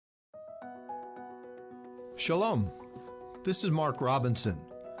Shalom. This is Mark Robinson,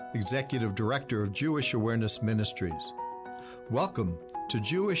 Executive Director of Jewish Awareness Ministries. Welcome to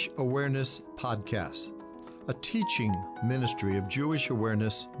Jewish Awareness Podcast, a teaching ministry of Jewish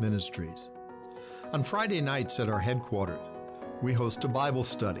Awareness Ministries. On Friday nights at our headquarters, we host a Bible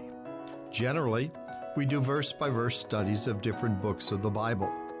study. Generally, we do verse-by-verse studies of different books of the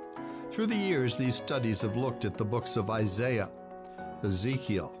Bible. Through the years, these studies have looked at the books of Isaiah,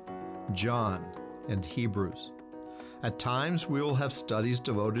 Ezekiel, John, and Hebrews. At times, we will have studies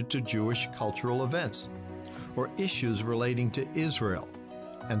devoted to Jewish cultural events or issues relating to Israel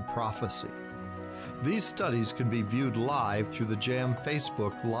and prophecy. These studies can be viewed live through the JAM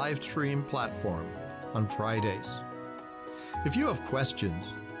Facebook live stream platform on Fridays. If you have questions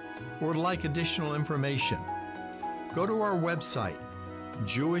or would like additional information, go to our website,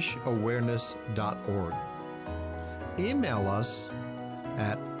 jewishawareness.org. Email us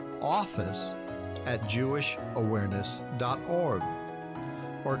at office@jewishawareness.org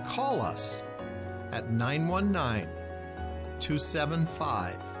or call us at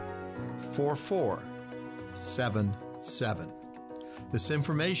 919-275-4477. This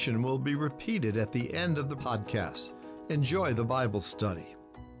information will be repeated at the end of the podcast. Enjoy the Bible study.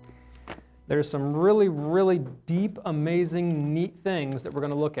 There's some really deep, amazing, neat things that we're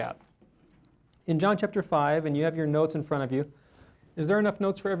going to look at. In John chapter 5, and you have your notes in front of you, is there enough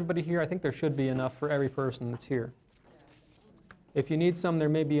notes for everybody here? I think there should be enough for every person that's here. If you need some, there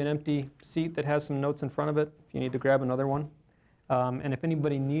may be an empty seat that has some notes in front of it, if you need to grab another one. And if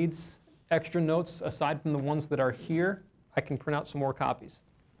anybody needs extra notes aside from the ones that are here, I can print out some more copies.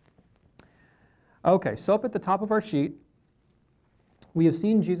 Okay, so up at the top of our sheet, we have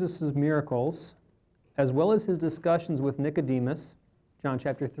seen Jesus' miracles, as well as his discussions with Nicodemus, John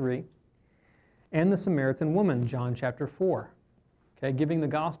chapter 3, and the Samaritan woman, John chapter 4. Okay, giving the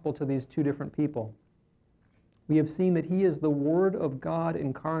gospel to these two different people. We have seen that he is the Word of God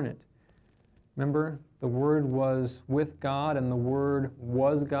incarnate. Remember, the Word was with God, and the Word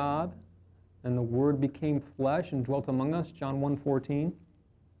was God, and the Word became flesh and dwelt among us, John 1:14.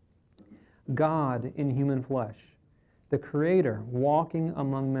 God in human flesh, the Creator walking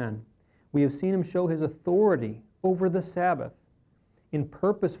among men. We have seen him show his authority over the Sabbath in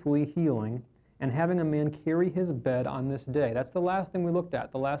purposefully healing and having a man carry his bed on this day. That's the last thing we looked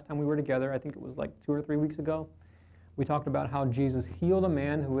at. The last time we were together, I think it was like 2 or 3 weeks ago, we talked about how Jesus healed a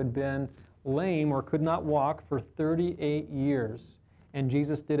man who had been lame or could not walk for 38 years. And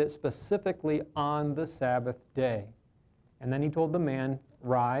Jesus did it specifically on the Sabbath day. And then he told the man,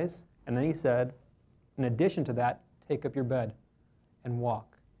 rise, and then he said, in addition to that, take up your bed and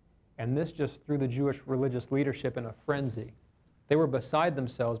walk. And this just threw the Jewish religious leadership in a frenzy. They were beside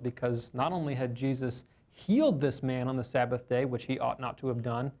themselves because not only had Jesus healed this man on the Sabbath day, which he ought not to have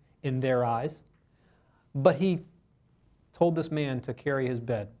done in their eyes, but he told this man to carry his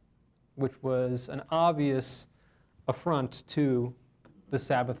bed, which was an obvious affront to the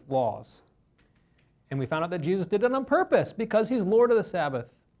Sabbath laws. And we found out that Jesus did it on purpose because he's Lord of the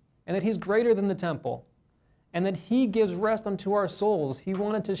Sabbath and that he's greater than the temple and that he gives rest unto our souls. He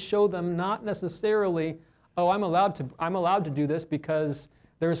wanted to show them not necessarily, oh, I'm allowed to do this because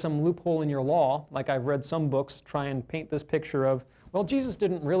there's some loophole in your law, like I've read some books try and paint this picture of, well, Jesus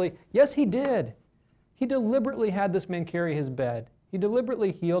didn't really. Yes, he did. He deliberately had this man carry his bed. He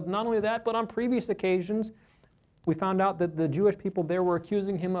deliberately healed. Not only that, but on previous occasions, we found out that the Jewish people there were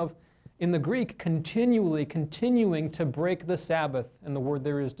accusing him of, in the Greek, continuing to break the Sabbath, and the word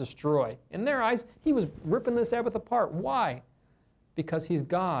there is destroy. In their eyes, he was ripping the Sabbath apart. Why? Because he's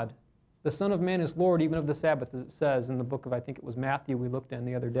God. The Son of Man is Lord even of the Sabbath, as it says in the book of, I think it was Matthew we looked in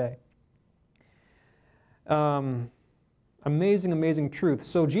the other day. Amazing truth.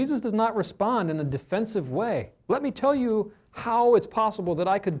 So Jesus does not respond in a defensive way. Let me tell you how it's possible that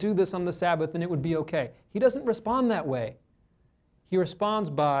I could do this on the Sabbath and it would be okay. He doesn't respond that way. He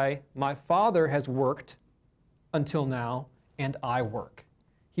responds by, my Father has worked until now, and I work.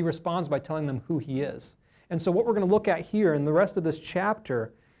 He responds by telling them who he is. And so what we're going to look at here in the rest of this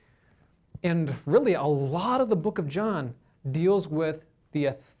chapter, and really a lot of the book of John, deals with the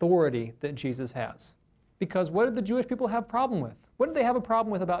authority that Jesus has. Because what did the Jewish people have a problem with? What did they have a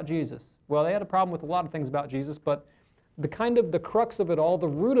problem with about Jesus? Well, they had a problem with a lot of things about Jesus, but the crux of it all, the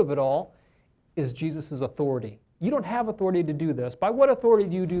root of it all, is Jesus' authority. You don't have authority to do this. By what authority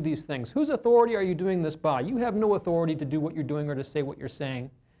do you do these things? Whose authority are you doing this by? You have no authority to do what you're doing or to say what you're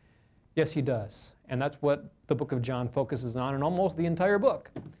saying. Yes, he does. And that's what the book of John focuses on in almost the entire book.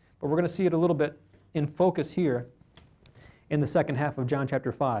 But we're going to see it a little bit in focus here in the second half of John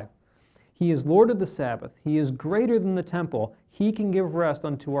chapter 5. He is Lord of the Sabbath. He is greater than the temple. He can give rest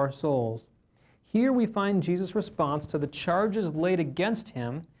unto our souls. Here we find Jesus' response to the charges laid against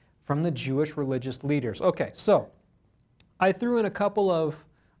him from the Jewish religious leaders. Okay, so I threw in a couple of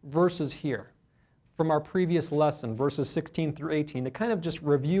verses here from our previous lesson, verses 16 through 18, to kind of just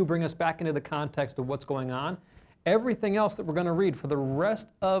review, bring us back into the context of what's going on. Everything else that we're going to read for the rest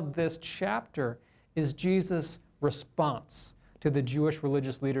of this chapter is Jesus' response to the Jewish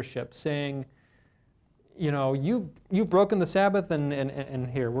religious leadership, saying, you know, you've broken the Sabbath, and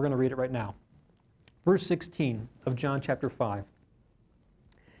here, we're going to read it right now. Verse 16 of John chapter 5.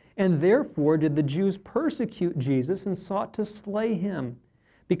 And therefore did the Jews persecute Jesus and sought to slay him,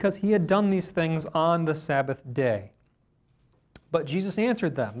 because he had done these things on the Sabbath day. But Jesus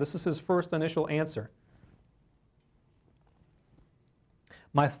answered them. This is his first initial answer.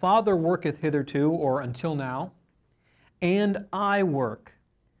 My Father worketh hitherto, or until now, and I work.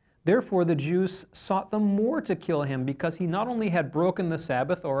 Therefore the Jews sought the more to kill him, because he not only had broken the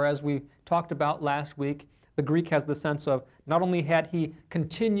Sabbath, or as we talked about last week, the Greek has the sense of not only had he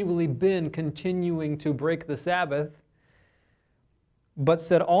continually been continuing to break the Sabbath, but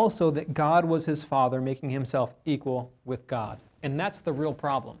said also that God was his Father, making himself equal with God. And that's the real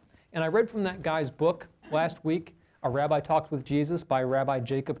problem. And I read from that guy's book last week, A Rabbi Talks with Jesus by Rabbi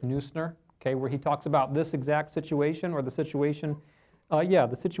Jacob Neusner, okay, where he talks about this exact situation, or the situation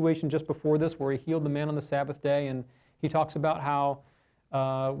just before this, where he healed the man on the Sabbath day. And he talks about how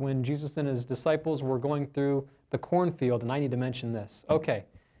when Jesus and his disciples were going through the cornfield, and I need to mention this. Okay,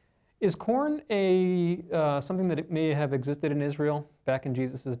 is corn something that it may have existed in Israel back in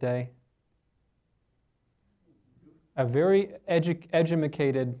Jesus' day? A very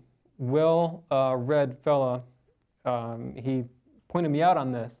educated, well-read fella, he pointed me out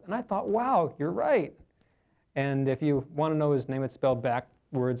on this, and I thought, wow, you're right. And if you want to know his name, it's spelled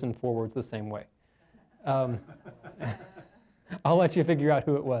backwards and forwards the same way. I'll let you figure out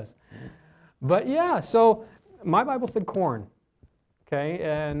who it was. But yeah, so my Bible said corn. Okay,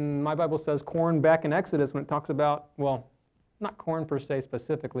 and my Bible says corn back in Exodus when it talks about, well, not corn per se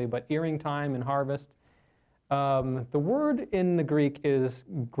specifically, but earing time and harvest. The word in the Greek is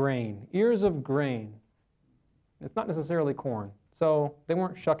grain, ears of grain. It's not necessarily corn. So they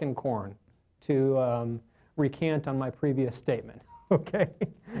weren't shucking corn to recant on my previous statement. Okay,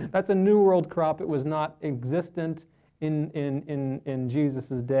 that's a New World crop. It was not existent in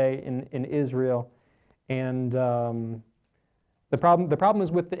Jesus' day in Israel. And the problem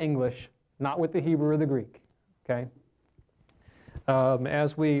is with the English, not with the Hebrew or the Greek. Okay.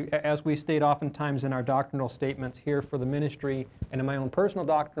 As we state oftentimes in our doctrinal statements here for the ministry and in my own personal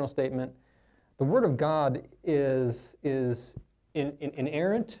doctrinal statement, the Word of God is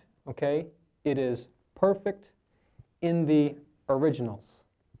inerrant. Okay, it is perfect in the originals.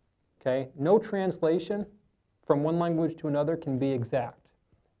 Okay, no translation from one language to another can be exact.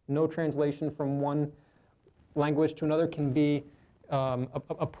 No translation from one language to another can be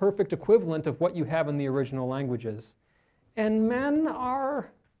a perfect equivalent of what you have in the original languages. And men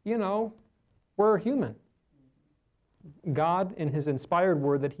are, we're human. God, in his inspired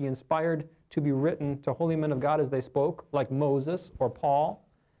word that he inspired to be written to holy men of God as they spoke, like Moses or Paul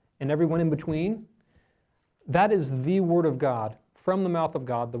and everyone in between, that is the word of God. From the mouth of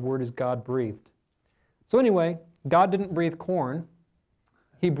God, the word is God-breathed. So anyway, God didn't breathe corn.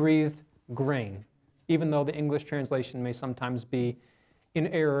 He breathed grain, even though the English translation may sometimes be in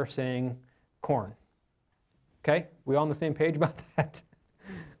error saying corn. Okay? We all on the same page about that?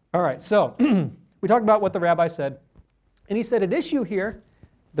 All right, so we talked about what the rabbi said. And he said at issue here,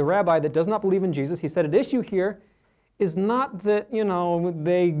 the rabbi that does not believe in Jesus, he said at issue here is not that,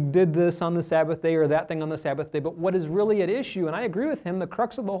 they did this on the Sabbath day or that thing on the Sabbath day, but what is really at issue, and I agree with him, the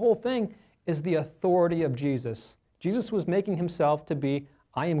crux of the whole thing is the authority of Jesus. Jesus was making himself to be,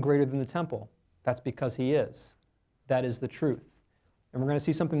 I am greater than the temple. That's because he is. That is the truth. And we're going to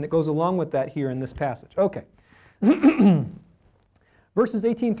see something that goes along with that here in this passage. Okay. Verses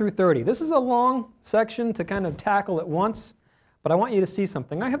 18 through 30. This is a long section to kind of tackle at once, but I want you to see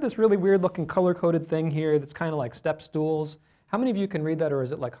something. I have this really weird looking color-coded thing here that's kind of like step stools. How many of you can read that, or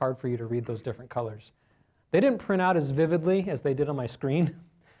is it like hard for you to read those different colors? They didn't print out as vividly as they did on my screen,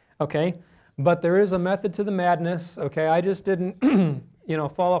 okay? But there is a method to the madness, okay? I just didn't,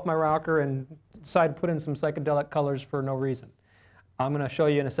 fall off my rocker and decide to put in some psychedelic colors for no reason. I'm going to show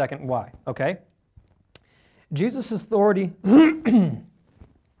you in a second why, okay? Jesus' authority,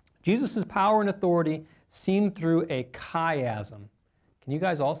 Jesus' power and authority seen through a chiasm. Can you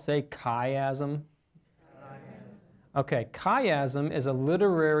guys all say chiasm? Okay, chiasm is a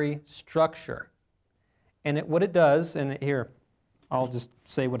literary structure. And what it does, and here, I'll just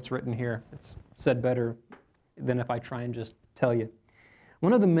say what's written here. It's said better than if I try and just tell you.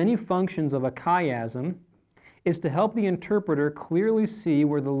 One of the many functions of a chiasm is to help the interpreter clearly see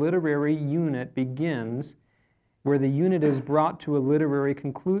where the literary unit begins, where the unit is brought to a literary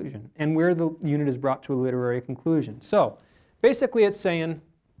conclusion, and where the unit is brought to a literary conclusion. So, basically it's saying,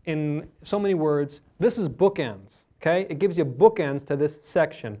 in so many words, this is bookends, okay? It gives you bookends to this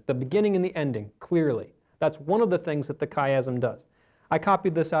section, the beginning and the ending, clearly. That's one of the things that the chiasm does. I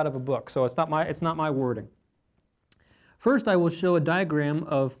copied this out of a book, so it's not my wording. First, I will show a diagram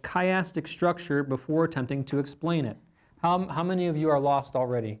of chiastic structure before attempting to explain it. How many of you are lost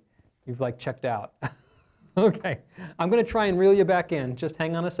already? You've like checked out. Okay, I'm going to try and reel you back in. Just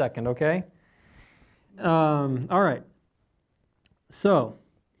hang on a second, okay? All right. So,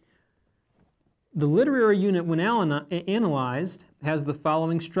 the literary unit, when analyzed, has the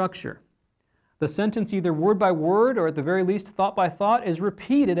following structure. The sentence, either word by word or at the very least thought by thought, is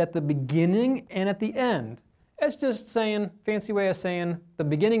repeated at the beginning and at the end. It's just saying, fancy way of saying, the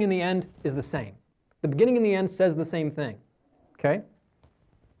beginning and the end is the same. The beginning and the end says the same thing. Okay?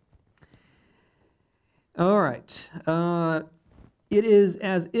 All right. It is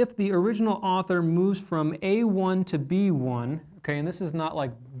as if the original author moves from A1 to B1. Okay, and this is not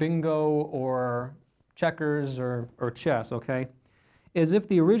like bingo or checkers or chess, okay? As if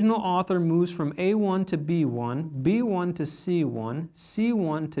the original author moves from A1 to B1, B1 to C1,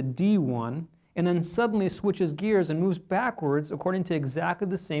 C1 to D1, and then suddenly switches gears and moves backwards according to exactly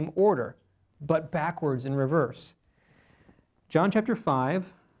the same order, but backwards in reverse. John chapter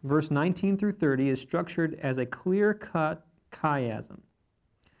 5, verse 19 through 30 is structured as a clear-cut chiasm.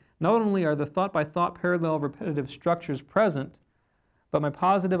 Not only are the thought-by-thought parallel repetitive structures present, but my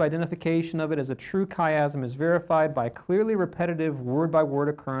positive identification of it as a true chiasm is verified by clearly repetitive word-by-word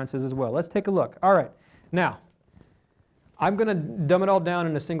occurrences as well. Let's take a look. All right, now, I'm going to dumb it all down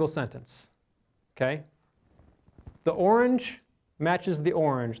in a single sentence. Okay? The orange matches the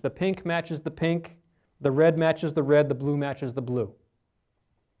orange. The pink matches the pink. The red matches the red. The blue matches the blue.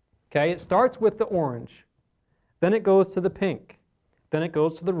 Okay? It starts with the orange. Then it goes to the pink. Then it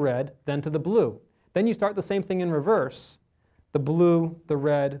goes to the red. Then to the blue. Then you start the same thing in reverse. The blue, the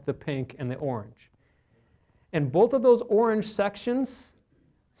red, the pink, and the orange. And both of those orange sections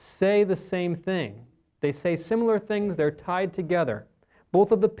say the same thing. They say similar things. They're tied together.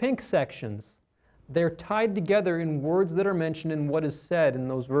 Both of the pink sections, they're tied together in words that are mentioned in what is said in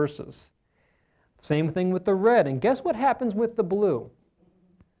those verses. Same thing with the red. And guess what happens with the blue?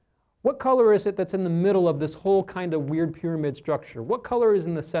 What color is it that's in the middle of this whole kind of weird pyramid structure? What color is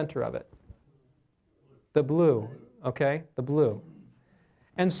in the center of it? The blue. Okay, the blue.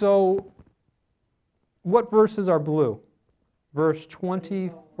 And so, what verses are blue? Verse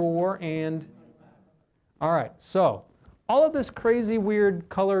 24 and... All right, so, all of this crazy, weird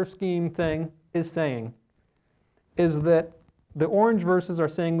color scheme thing is saying is that the orange verses are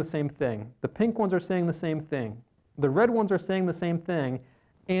saying the same thing. The pink ones are saying the same thing. The red ones are saying the same thing.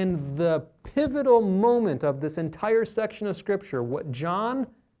 And the pivotal moment of this entire section of Scripture, what John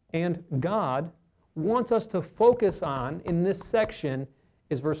and God wants us to focus on in this section,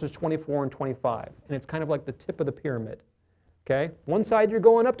 is verses 24 and 25. And it's kind of like the tip of the pyramid. Okay? One side you're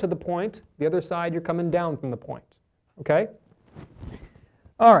going up to the point, the other side you're coming down from the point. Okay?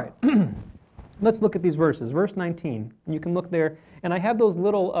 All right. Let's look at these verses. Verse 19. You can look there. And I have those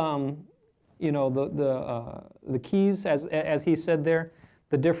little, the keys, as he said there,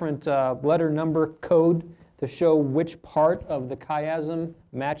 the different letter number code to show which part of the chiasm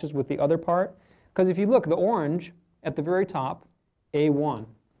matches with the other part. Because if you look, the orange at the very top, A1.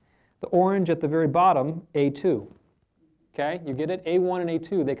 The orange at the very bottom, A2. Okay, you get it? A1 and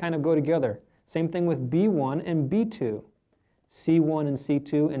A2, they kind of go together. Same thing with B1 and B2. C1 and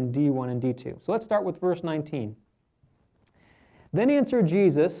C2 and D1 and D2. So let's start with verse 19. Then answered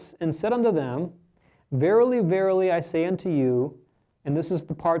Jesus and said unto them, Verily, verily, I say unto you, and this is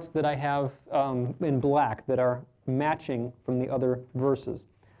the parts that I have in black that are matching from the other verses.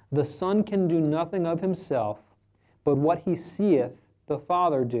 The Son can do nothing of himself, but what he seeth the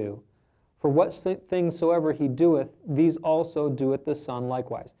Father do. For what things soever he doeth, these also doeth the Son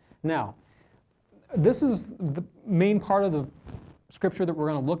likewise. Now, this is the main part of the Scripture that we're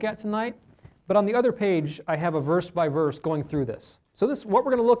going to look at tonight, but on the other page, I have a verse by verse going through this. So this, what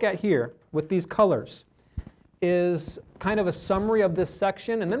we're going to look at here with these colors is kind of a summary of this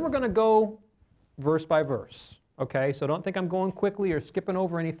section, and then we're going to go verse by verse. Okay, so don't think I'm going quickly or skipping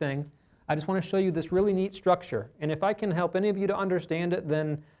over anything. I just want to show you this really neat structure. And if I can help any of you to understand it,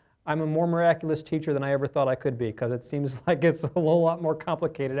 then I'm a more miraculous teacher than I ever thought I could be, because it seems like it's a whole lot more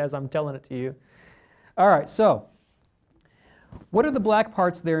complicated as I'm telling it to you. All right, so what are the black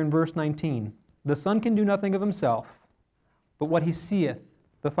parts there in verse 19? The Son can do nothing of himself, but what he seeth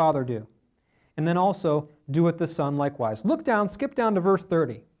the Father do. And then also, doeth the Son likewise. Look down, skip down to verse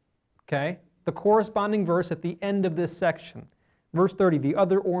 30, okay? The corresponding verse at the end of this section. Verse 30, the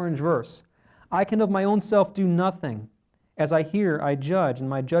other orange verse. I can of my own self do nothing. As I hear, I judge, and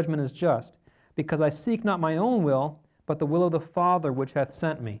my judgment is just, because I seek not my own will, but the will of the Father which hath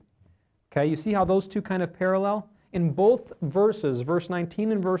sent me. Okay, you see how those two kind of parallel? In both verses, verse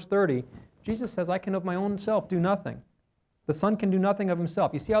 19 and verse 30, Jesus says, I can of my own self do nothing. The Son can do nothing of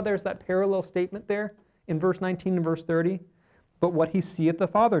himself. You see how there's that parallel statement there in verse 19 and verse 30? But what he seeth the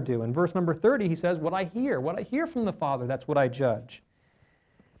Father do. In verse number 30, he says, what I hear from the Father, that's what I judge.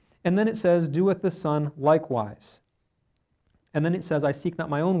 And then it says, doeth the Son likewise. And then it says, I seek not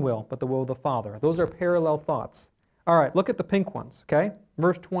my own will, but the will of the Father. Those are parallel thoughts. All right, look at the pink ones, okay?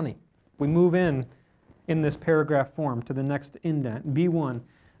 Verse 20. We move in this paragraph form to the next indent, B1.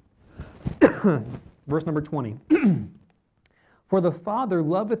 Verse number 20. For the Father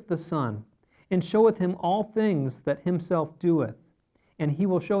loveth the Son, and showeth him all things that himself doeth, and he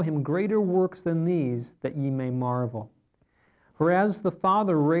will show him greater works than these, that ye may marvel. For as the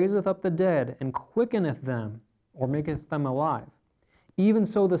Father raiseth up the dead, and quickeneth them, or maketh them alive, even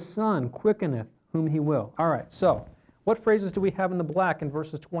so the Son quickeneth whom he will. All right, so what phrases do we have in the black in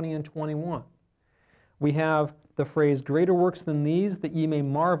verses 20 and 21? We have the phrase, greater works than these, that ye may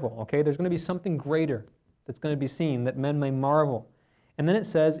marvel. Okay, there's going to be something greater that's going to be seen, that men may marvel. And then it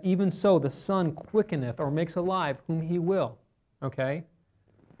says, even so the Son quickeneth, or makes alive, whom he will. Okay?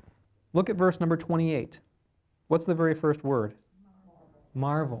 Look at verse number 28. What's the very first word?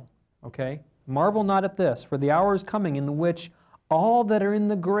 Marvel. Okay? Marvel not at this, for the hour is coming in the which all that are in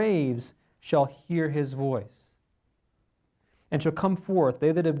the graves shall hear his voice, and shall come forth,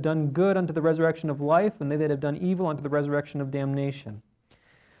 they that have done good unto the resurrection of life, and they that have done evil unto the resurrection of damnation.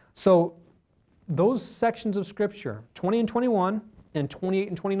 So, those sections of Scripture, 20 and 21, and 28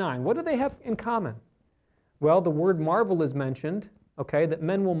 and 29, what do they have in common? Well, the word marvel is mentioned, okay, that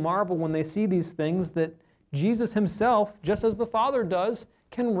men will marvel when they see these things, that Jesus himself, just as the Father does,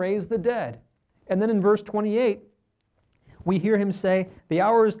 can raise the dead. And then in verse 28, we hear him say, the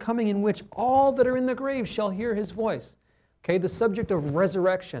hour is coming in which all that are in the grave shall hear his voice. Okay, the subject of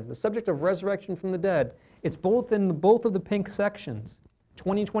resurrection from the dead. It's both in both of the pink sections,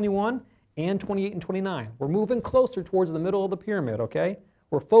 20 and 21 and 28 and 29. We're moving closer towards the middle of the pyramid, okay?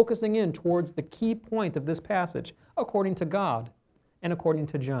 We're focusing in towards the key point of this passage, according to God and according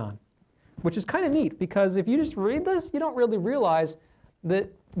to John, which is kind of neat, because if you just read this, you don't really realize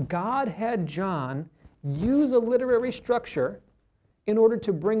that God had John use a literary structure in order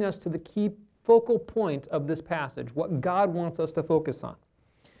to bring us to the key focal point of this passage, what God wants us to focus on.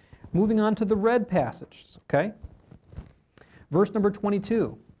 Moving on to the red passages, okay? Verse number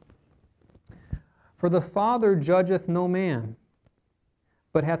 22. For the Father judgeth no man,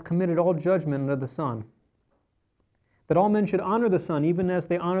 but hath committed all judgment unto the Son, that all men should honor the Son, even as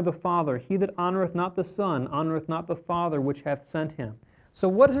they honor the Father. He that honoreth not the Son honoreth not the Father which hath sent him. So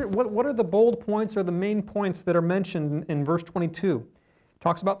what are the bold points or the main points that are mentioned in verse 22? It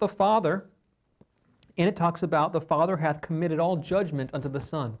talks about the Father, and it talks about the Father hath committed all judgment unto the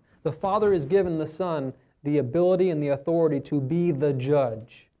Son. The Father has given the Son the ability and the authority to be the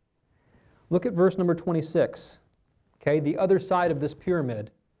judge. Look at verse number 26, okay, the other side of this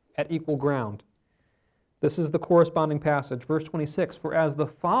pyramid at equal ground. This is the corresponding passage, verse 26. For as the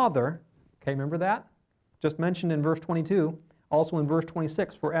Father, okay, remember that? Just mentioned in verse 22, also in verse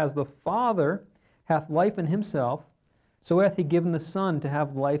 26. For as the Father hath life in himself, so hath he given the Son to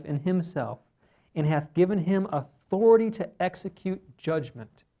have life in himself, and hath given him authority to execute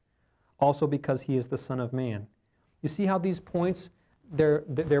judgment, also because he is the Son of Man. You see how these points, they're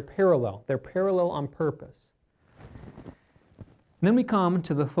parallel. They're parallel on purpose. And then we come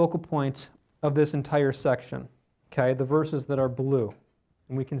to the focal point of this entire section, okay, the verses that are blue.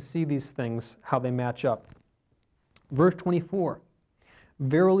 And we can see these things, how they match up. Verse 24,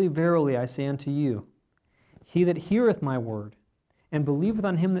 Verily, verily, I say unto you, he that heareth my word, and believeth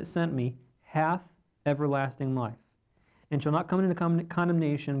on him that sent me, hath everlasting life, and shall not come into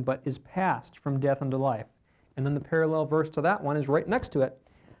condemnation, but is passed from death unto life. And then the parallel verse to that one is right next to it.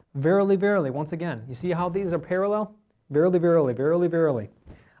 Verily, verily, once again. You see how these are parallel? Verily, verily, verily, verily.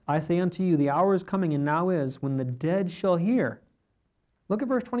 I say unto you, the hour is coming, and now is, when the dead shall hear. Look at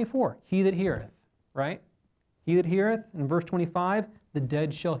verse 24. He that heareth, right? He that heareth, in verse 25, the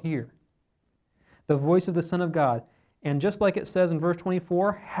dead shall hear the voice of the Son of God. And just like it says in verse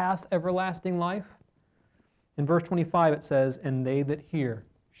 24, hath everlasting life, in verse 25 it says, and they that hear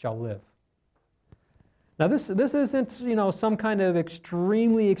shall live. Now this isn't, some kind of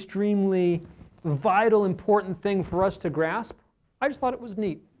extremely, extremely vital, important thing for us to grasp, I just thought it was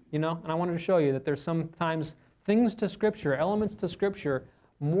neat, and I wanted to show you that there's sometimes things to Scripture, elements to Scripture,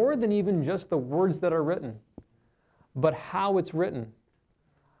 more than even just the words that are written, but how it's written.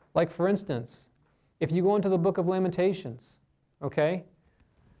 Like, for instance, if you go into the book of Lamentations, okay,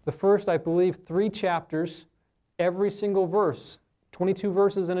 the first, I believe, 3 chapters, every single verse, 22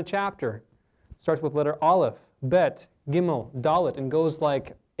 verses in a chapter, starts with letter Aleph, Bet, Gimel, Dalet, and goes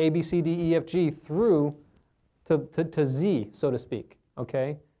like A, B, C, D, E, F, G through to Z, so to speak,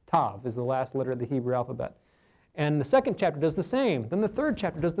 okay? Tav is the last letter of the Hebrew alphabet. And the second chapter does the same. Then the third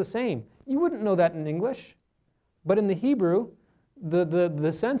chapter does the same. You wouldn't know that in English. But in the Hebrew,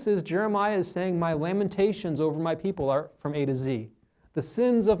 the sense is Jeremiah is saying, my lamentations over my people are from A to Z. The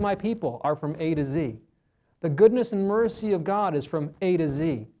sins of my people are from A to Z. The goodness and mercy of God is from A to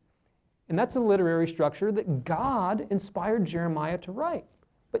Z. And that's a literary structure that God inspired Jeremiah to write.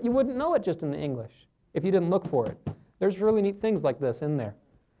 But you wouldn't know it just in the English if you didn't look for it. There's really neat things like this in there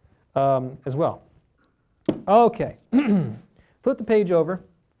as well. Okay, flip the page over.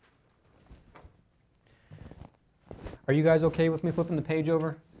 Are you guys okay with me flipping the page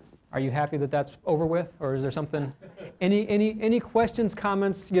over? Are you happy that that's over with, or is there something? Any questions,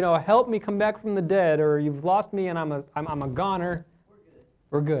 comments? Help me come back from the dead, or you've lost me and I'm a goner.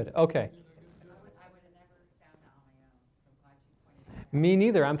 We're good. Okay. I would have never found that on my own. So glad you pointed that out. Me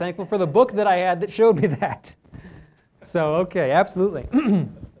neither. I'm thankful for the book that I had that showed me that. So, okay, absolutely.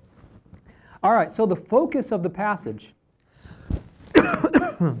 All right, so the focus of the passage.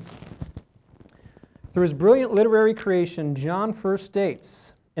 Through his brilliant literary creation, John first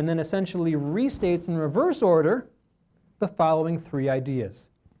states, and then essentially restates in reverse order, the following 3 ideas.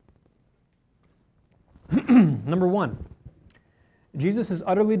 Number 1, Jesus is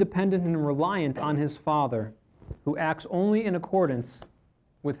utterly dependent and reliant on his Father, who acts only in accordance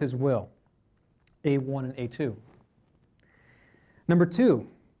with his will. A1 and A2. Number 2,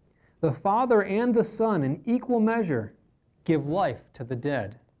 the Father and the Son in equal measure give life to the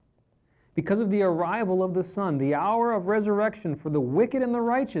dead. Because of the arrival of the Son, the hour of resurrection for the wicked and the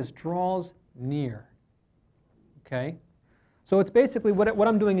righteous draws near. Okay? So it's basically what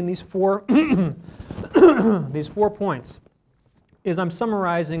I'm doing in these 4 these 4 points is I'm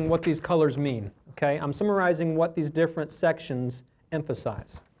summarizing what these colors mean. Okay? I'm summarizing what these different sections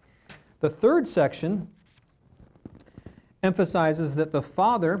emphasize. The third section emphasizes that the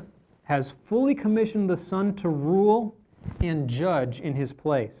Father has fully commissioned the Son to rule and judge in his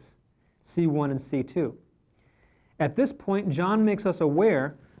place. C1 and C2. At this point, John makes us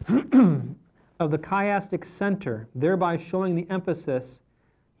aware of the chiastic center, thereby showing the emphasis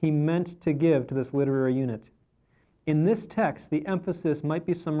he meant to give to this literary unit. In this text, the emphasis might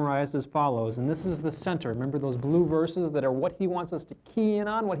be summarized as follows, and this is the center. Remember those blue verses that are what he wants us to key in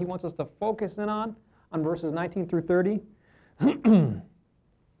on, what he wants us to focus in on verses 19 through 30?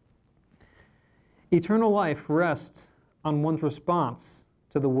 Eternal life rests on one's response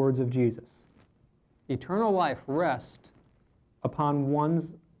to the words of Jesus. Eternal life rests upon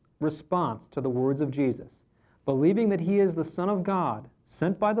one's response to the words of Jesus, believing that he is the Son of God,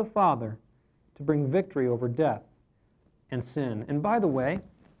 sent by the Father to bring victory over death and sin. And by the way,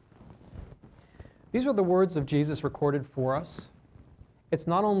 these are the words of Jesus recorded for us. It's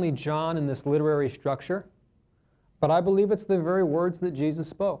not only John in this literary structure, but I believe it's the very words that Jesus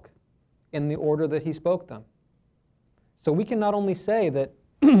spoke in the order that he spoke them. So we can not only say that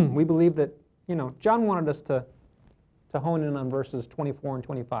we believe that, John wanted us to hone in on verses 24 and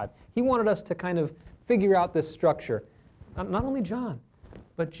 25. He wanted us to kind of figure out this structure. Not only John,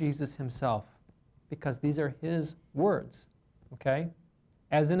 but Jesus himself, because these are his words, okay?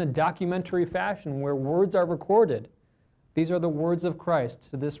 As in a documentary fashion where words are recorded, these are the words of Christ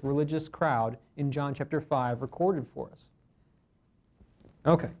to this religious crowd in John chapter 5 recorded for us.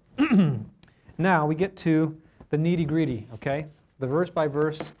 Okay. Now we get to the nitty-gritty, okay? The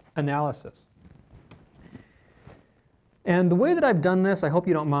verse-by-verse analysis. And the way that I've done this, I hope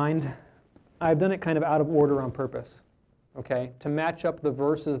you don't mind, I've done it kind of out of order on purpose, okay? To match up the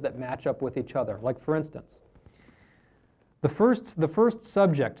verses that match up with each other. Like, for instance, the first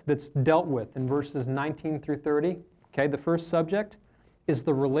subject that's dealt with in verses 19 through 30, okay, the first subject is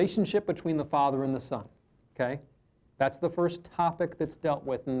the relationship between the Father and the Son, okay? That's the first topic that's dealt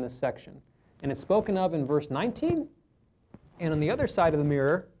with in this section. And it's spoken of in verse 19, and on the other side of the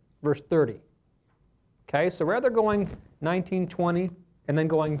mirror, verse 30. Okay, so rather going 19, 20, and then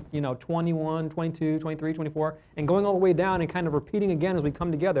going, 21, 22, 23, 24, and going all the way down and kind of repeating again as we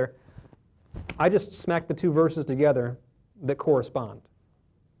come together, I just smacked the 2 verses together that correspond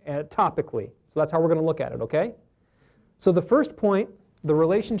topically. So that's how we're going to look at it, okay? So the first point, the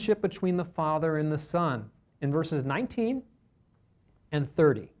relationship between the Father and the Son, in verses 19 and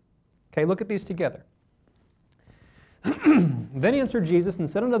 30. Okay, look at these together. Then answered Jesus and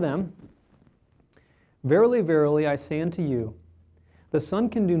said unto them, Verily, verily, I say unto you, the Son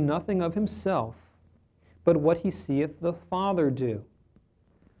can do nothing of himself, but what he seeth the Father do.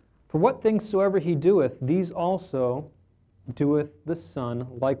 For what things soever he doeth, these also doeth the Son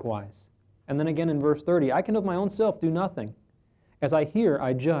likewise. And then again in verse 30, I can of my own self do nothing. As I hear,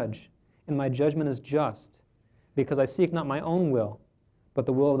 I judge, and my judgment is just, because I seek not my own will, but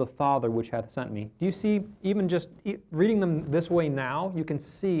the will of the Father which hath sent me. Do you see, even just reading them this way now, you can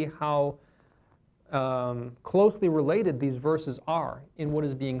see how closely related these verses are in what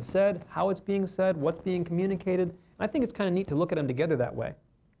is being said, how it's being said, what's being communicated. And I think it's kind of neat to look at them together that way,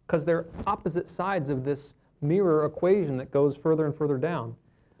 because they're opposite sides of this mirror equation that goes further and further down.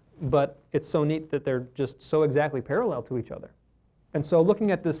 But it's so neat that they're just so exactly parallel to each other. And so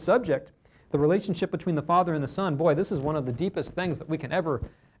looking at this subject, the relationship between the Father and the Son, boy, this is one of the deepest things that we can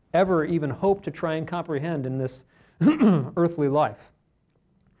ever even hope to try and comprehend in this earthly life.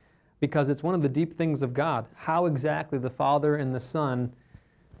 Because it's one of the deep things of God, how exactly the Father and the Son,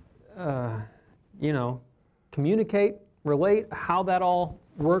 communicate, relate, how that all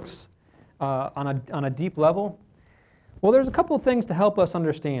works on a deep level. Well, there's a couple of things to help us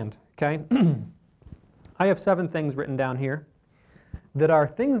understand, okay? I have 7 things written down here that are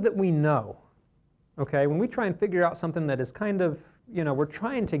things that we know, okay? When we try and figure out something that is kind of, we're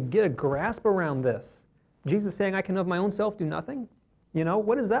trying to get a grasp around this. Jesus saying, I can of my own self do nothing?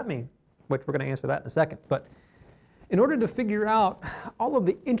 What does that mean? Which we're going to answer that in a second. But in order to figure out all of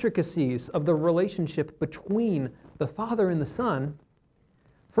the intricacies of the relationship between the Father and the Son,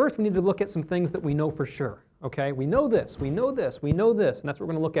 first we need to look at some things that we know for sure, okay? We know this, we know this, we know this, and that's what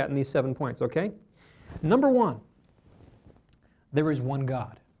we're going to look at in these 7 points, okay? Number 1, there is one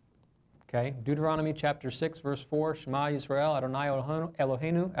God, okay? Deuteronomy chapter 6, verse 4, Shema Yisrael, Adonai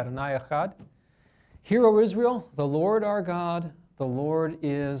Eloheinu, Adonai Echad. Hear, O Israel, the Lord our God, the Lord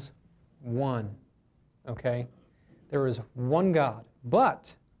is one, okay? There is one God.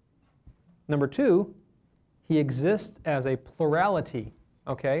 But, number 2, he exists as a plurality,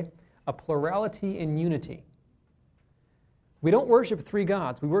 okay? A plurality in unity. We don't worship 3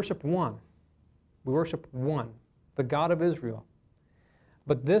 gods. We worship one. We worship one, the God of Israel.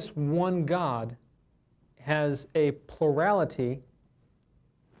 But this one God has a plurality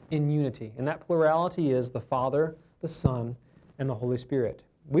in unity. And that plurality is the Father, the Son, and the Holy Spirit.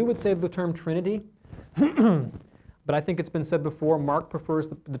 We would say the term Trinity, but I think it's been said before, Mark prefers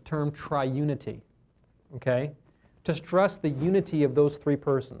the term triunity, okay? To stress the unity of those 3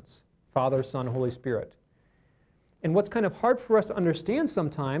 persons, Father, Son, Holy Spirit. And what's kind of hard for us to understand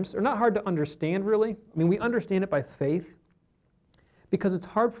sometimes, or not hard to understand really, we understand it by faith, because it's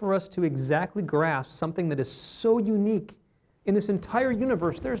hard for us to exactly grasp something that is so unique. In this entire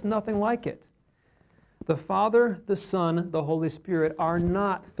universe, there's nothing like it. The Father, the Son, the Holy Spirit are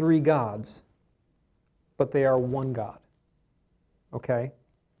not 3 gods, but they are one God. Okay?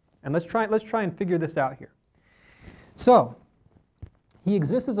 And let's try and figure this out here. So, he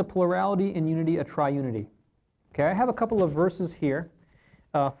exists as a plurality in unity, a triunity. Okay, I have a couple of verses here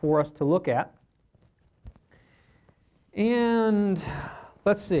for us to look at. And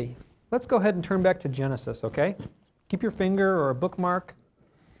let's see. Let's go ahead and turn back to Genesis, okay? Keep your finger or a bookmark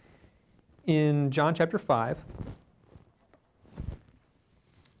in John chapter 5.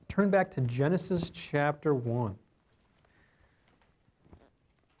 Turn back to Genesis chapter 1.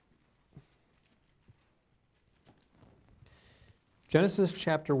 Genesis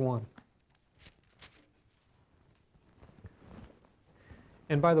chapter 1.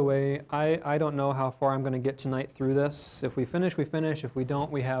 And by the way, I don't know how far I'm going to get tonight through this. If we finish, we finish. If we don't,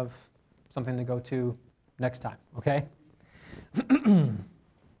 we have something to go to next time, okay?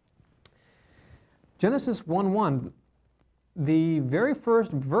 Genesis 1:1, the very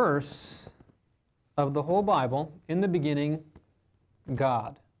first verse of the whole Bible, in the beginning,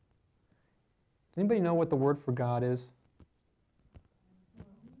 God. Does anybody know what the word for God is?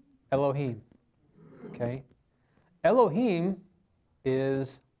 Elohim, okay? Elohim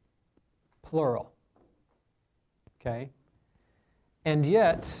is plural, okay? And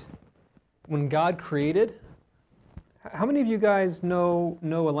yet, when God created, how many of you guys know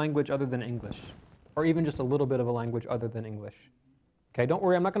a language other than English? Or even just a little bit of a language other than English? Okay, don't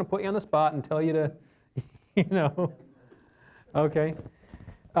worry, I'm not going to put you on the spot and tell you to, Okay.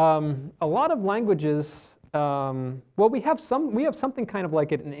 A lot of languages, we have something kind of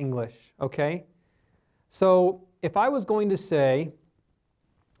like it in English, okay? So, if I was going to say,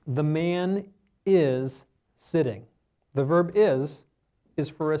 the man is sitting. The verb is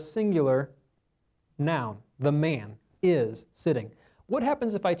for a singular noun. The man is sitting. What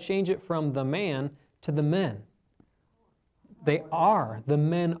happens if I change it from the man to the men? They are. The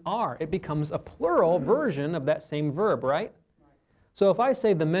men are. It becomes a plural version of that same verb, right? So if I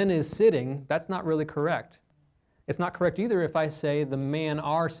say the men is sitting, that's not really correct. It's not correct either if I say the man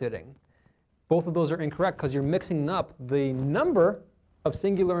are sitting. Both of those are incorrect because you're mixing up the number of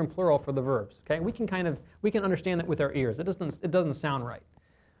singular and plural for the verbs. Okay, we can understand that with our ears. It doesn't sound right.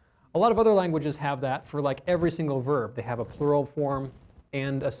 A lot of other languages have that for like every single verb. They have a plural form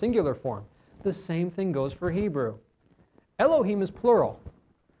and a singular form. The same thing goes for Hebrew. Elohim is plural,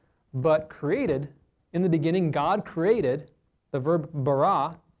 but created, in the beginning God created, the verb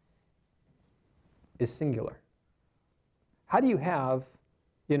bara is singular. How do you have,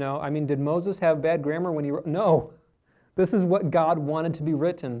 did Moses have bad grammar when he wrote? No. This is what God wanted to be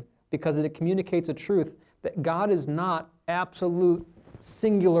written because it communicates a truth that God is not absolute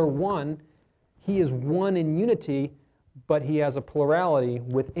singular one. He is one in unity, but he has a plurality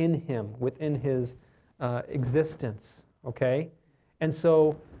within him, within his existence. Okay? And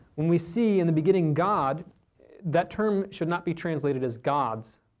so when we see in the beginning God, that term should not be translated as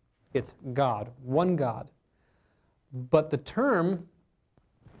gods. It's God, one God. But the term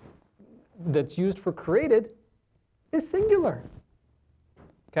that's used for created is singular.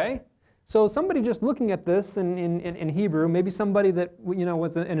 Okay? So somebody just looking at this in Hebrew, maybe somebody that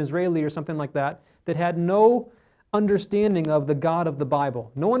was an Israeli or something like that, that had no understanding of the God of the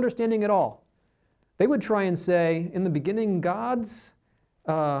Bible, no understanding at all. They would try and say, in the beginning, God's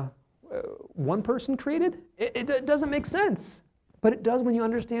one person created? It doesn't make sense. But it does when you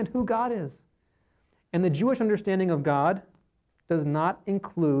understand who God is. And the Jewish understanding of God does not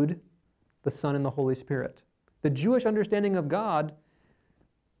include the Son and the Holy Spirit. The Jewish understanding of God,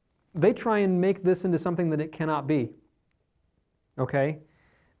 they try and make this into something that it cannot be. Okay?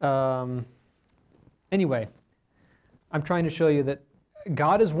 Anyway, I'm trying to show you that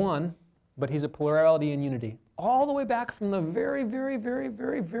God is one, but he's a plurality in unity. All the way back from the very, very, very,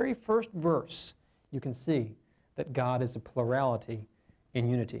 very, very first verse, you can see that God is a plurality in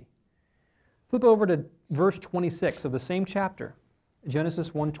unity. Flip over to verse 26 of the same chapter,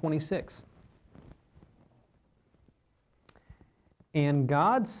 Genesis 1:26. And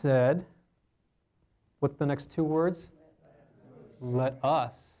God said, what's the next two words? Let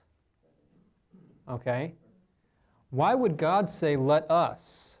us. Okay? Why would God say, let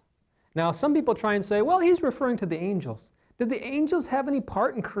us? Now, some people try and say, well, he's referring to the angels. Did the angels have any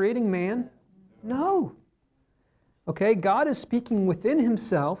part in creating man? No. Okay, God is speaking within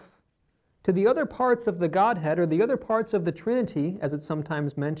himself to the other parts of the Godhead or the other parts of the Trinity, as it's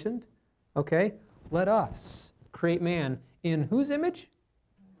sometimes mentioned. Okay, let us create man in whose image?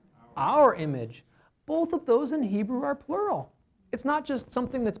 Our image. Both of those in Hebrew are plural. It's not just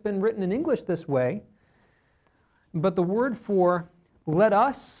something that's been written in English this way, but the word for let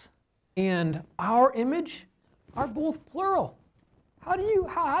us and our image are both plural. How do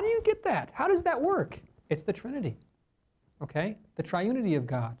you get that? How does that work? It's the Trinity. Okay? The triunity of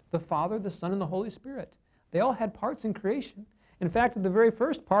God, the Father, the Son, and the Holy Spirit. They all had parts in creation. In fact, at the very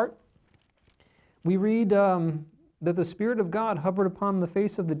first part, we read that the Spirit of God hovered upon the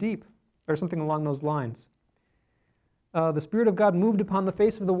face of the deep, or something along those lines. The Spirit of God moved upon the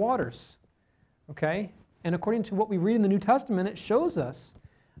face of the waters. Okay? And according to what we read in the New Testament, it shows us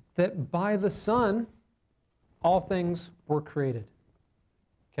that by the Son, all things were created.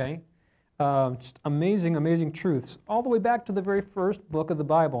 Okay? Just amazing, amazing truths, all the way back to the very first book of the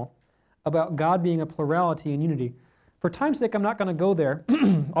Bible about God being a plurality and unity. For time's sake, I'm not going to go there.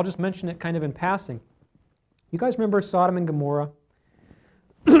 I'll just mention it kind of in passing. You guys remember Sodom and Gomorrah?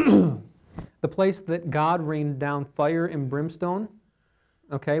 The place that God rained down fire and brimstone?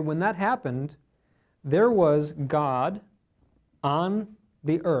 Okay, when that happened, there was God on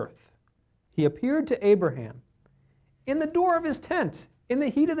the earth. He appeared to Abraham in the door of his tent in the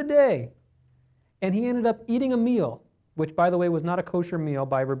heat of the day. And he ended up eating a meal, which, by the way, was not a kosher meal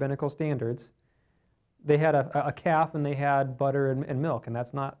by rabbinical standards. They had a calf and they had butter and milk, and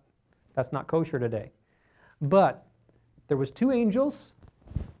that's not kosher today. But there was two angels,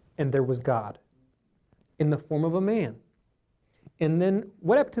 and there was God in the form of a man. And then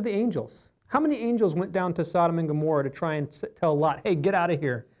what happened to the angels? How many angels went down to Sodom and Gomorrah to try and tell Lot, hey, get out of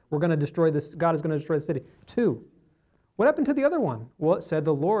here. We're going to destroy this. God is going to destroy the city. Two. What happened to the other one? Well, it said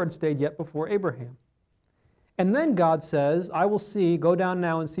the Lord stayed yet before Abraham. And then God says, I will go down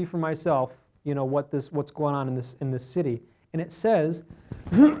now and see for myself, what's going on in this city. And it says,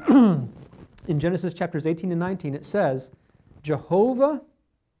 in Genesis chapters 18 and 19, it says, Jehovah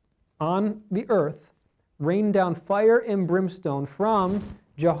on the earth rained down fire and brimstone from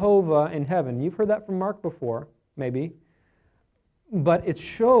Jehovah in heaven. You've heard that from Mark before, maybe. But it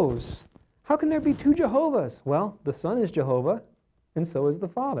shows, how can there be two Jehovahs? Well, the Son is Jehovah, and so is the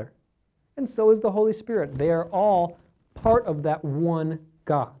Father. And so is the Holy Spirit. They are all part of that one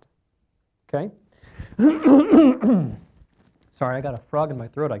God. Okay? Sorry, I got a frog in my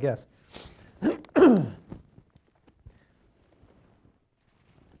throat, I guess. I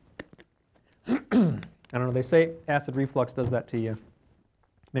don't know, they say acid reflux does that to you.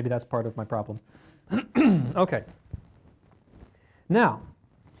 Maybe that's part of my problem. Okay. Now,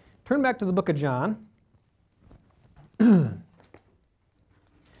 turn back to the book of John. And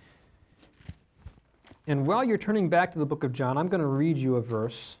while you're turning back to the book of John, I'm going to read you a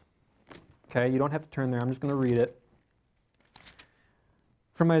verse. Okay, you don't have to turn there, I'm just going to read it.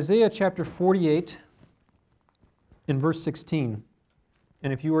 From Isaiah chapter 48 in verse 16.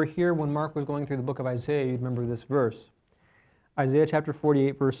 And if you were here when Mark was going through the book of Isaiah, you'd remember this verse. Isaiah chapter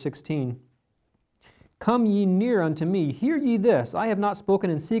 48, verse 16. Come ye near unto me, hear ye this. I have not spoken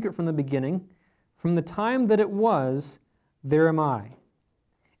in secret from the beginning. From the time that it was, there am I.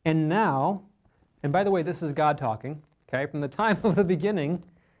 And now, and by the way, this is God talking, okay? From the time of the beginning,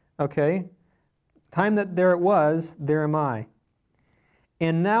 okay? Time that there it was, there am I.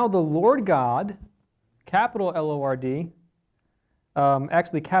 And now the Lord God, capital L-O-R-D,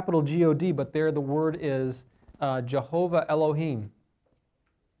 actually capital G-O-D, but there the word is Jehovah Elohim.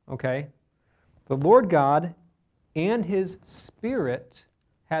 Okay? The Lord God and His Spirit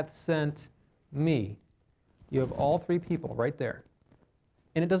hath sent me. You have all three people right there.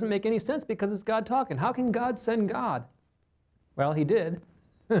 And it doesn't make any sense because it's God talking. How can God send God? Well, He did.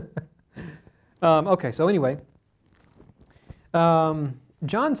 Okay, so anyway.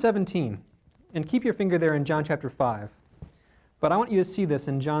 John 17. And keep your finger there in John chapter 5. But I want you to see this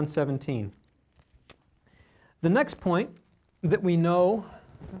in John 17. The next point that we know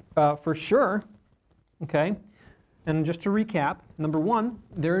for sure, okay, and just to recap, number one,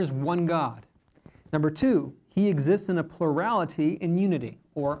 there is one God. Number two, He exists in a plurality in unity,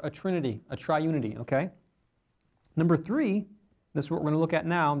 or a trinity, a triunity, okay? Number three, this is what we're going to look at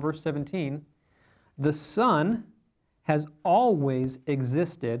now in verse 17, the Son has always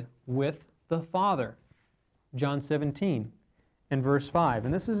existed with the Father. John 17 and verse 5.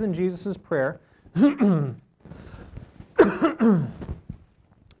 And this is in Jesus' prayer.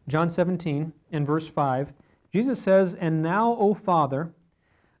 John 17 and verse 5. Jesus says, And now, O Father,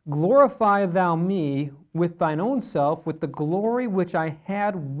 glorify thou me with thine own self, with the glory which I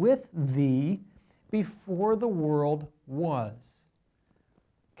had with thee before the world was.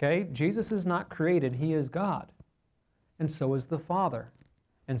 Okay, Jesus is not created, He is God. And so is the Father.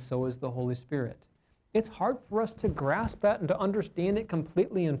 And so is the Holy Spirit. It's hard for us to grasp that and to understand it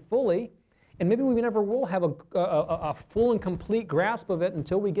completely and fully. And maybe we never will have a full and complete grasp of it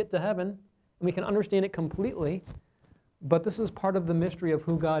until we get to heaven and we can understand it completely. But this is part of the mystery of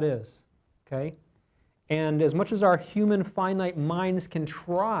who God is. Okay? And as much as our human finite minds can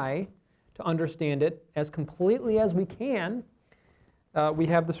try to understand it as completely as we can, we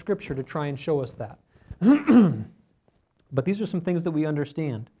have the Scripture to try and show us that. But these are some things that we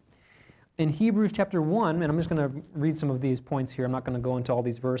understand. In Hebrews chapter 1, and I'm just going to read some of these points here. I'm not going to go into all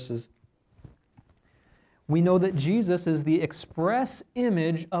these verses. We know that Jesus is the express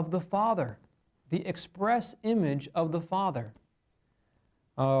image of the Father. The express image of the Father.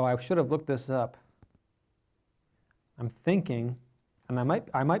 Oh, I should have looked this up. I'm thinking, and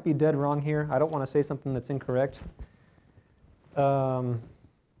I might be dead wrong here. I don't want to say something that's incorrect. I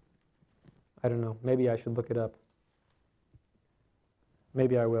don't know. Maybe I should look it up.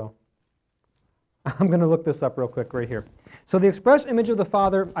 Maybe I will. I'm going to look this up real quick right here. So the express image of the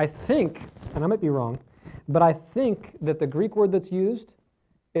Father, I think, and I might be wrong, but I think that the Greek word that's used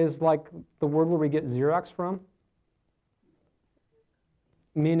is like the word where we get Xerox from.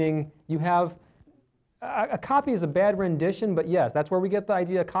 Meaning you have, a copy is a bad rendition, but yes, that's where we get the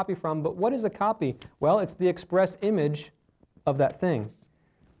idea of copy from. But what is a copy? Well, it's the express image of that thing.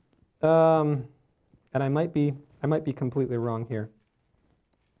 And I might be completely wrong here.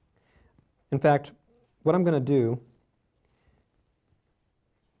 In fact, what I'm going to do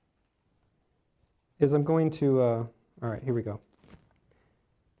is I'm going to, all right, here we go.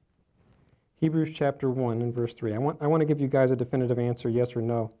 Hebrews chapter 1 and verse 3. I want to give you guys a definitive answer, yes or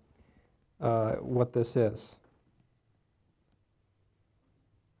no, what this is.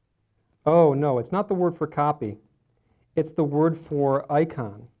 Oh, no, it's not the word for copy. It's the word for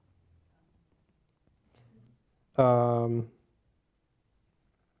icon.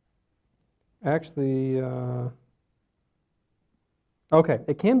 Actually, okay,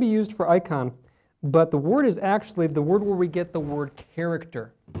 it can be used for icon, but the word is actually the word where we get the word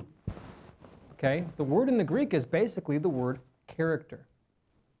character. Okay, the word in the Greek is basically the word character.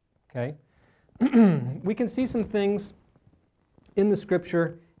 Okay? We can see some things in the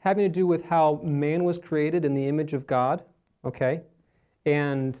Scripture having to do with how man was created in the image of God. Okay?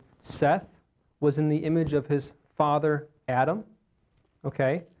 And Seth was in the image of his father Adam.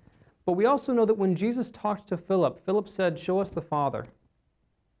 Okay? But we also know that when Jesus talked to Philip, Philip said, "Show us the Father."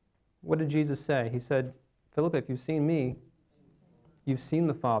 What did Jesus say? He said, "Philip, if you've seen me, you've seen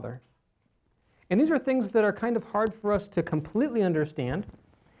the Father." And these are things that are kind of hard for us to completely understand,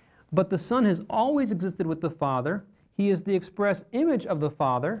 but the Son has always existed with the Father. He is the express image of the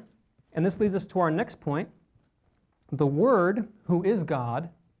Father, and this leads us to our next point. The Word, who is God,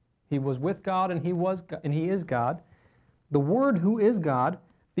 He was with God and He is God. The Word, who is God,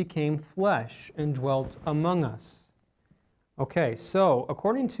 became flesh and dwelt among us. Okay, so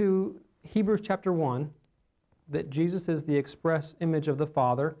according to Hebrews chapter 1, that Jesus is the express image of the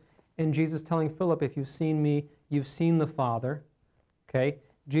Father, and Jesus telling Philip, "If you've seen me, you've seen the Father." Okay,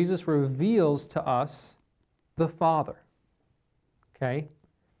 Jesus reveals to us the Father. Okay,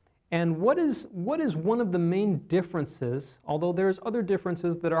 and what is one of the main differences, although there's other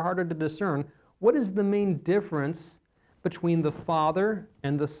differences that are harder to discern, what is the main difference between the Father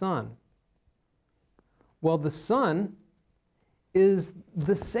and the Son? Well, the Son is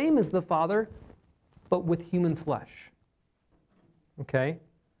the same as the Father, but with human flesh. Okay?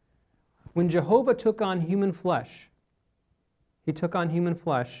 When Jehovah took on human flesh, He took on human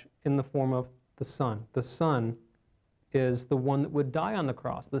flesh in the form of the Son. The Son is the one that would die on the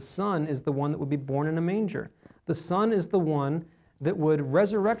cross. The Son is the one that would be born in a manger. The Son is the one that would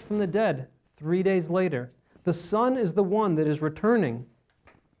resurrect from the dead 3 days later. The Son is the one that is returning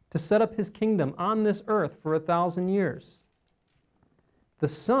to set up His kingdom on this earth for 1,000 years. The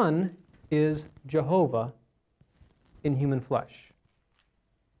Son is Jehovah in human flesh.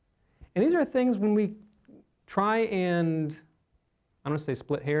 And these are things when we try and, I don't want to say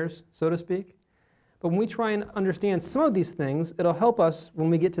split hairs, so to speak, but when we try and understand some of these things, it'll help us when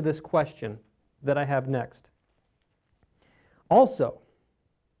we get to this question that I have next. Also,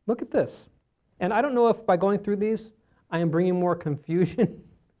 look at this. And I don't know if by going through these, I am bringing more confusion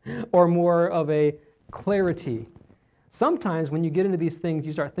or more of a clarity. Sometimes when you get into these things,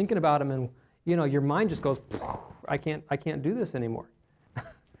 you start thinking about them and, your mind just goes, I can't do this anymore.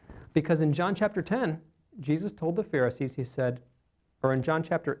 Because in John chapter 10, Jesus told the Pharisees, He said, or in John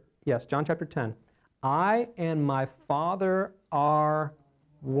chapter 10, "I and my Father are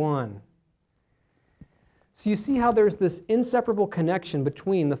one." So you see how there's this inseparable connection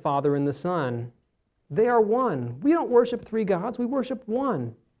between the Father and the Son. They are one. We don't worship three gods, we worship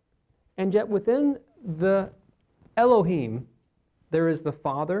one. And yet within the Elohim, there is the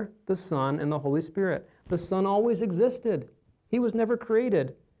Father, the Son, and the Holy Spirit. The Son always existed. He was never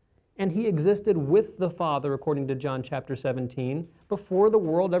created. And He existed with the Father, according to John chapter 17, before the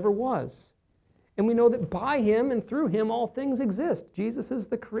world ever was. And we know that by Him and through Him all things exist. Jesus is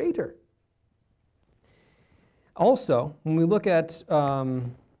the Creator. Also, when we look at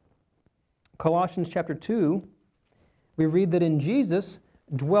Colossians chapter 2, we read that in Jesus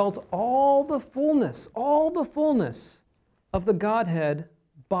dwelt all the fullness of the Godhead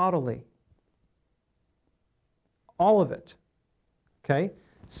bodily. All of it. Okay?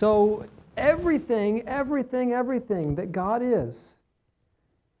 So everything that God is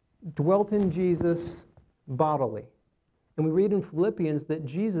dwelt in Jesus bodily. And we read in Philippians that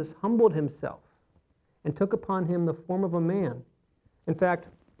Jesus humbled Himself and took upon Him the form of a man. In fact,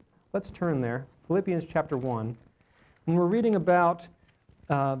 let's turn there. Philippians chapter 1. When we're reading about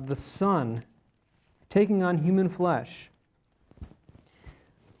the Son taking on human flesh,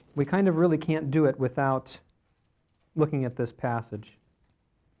 we kind of really can't do it without looking at this passage.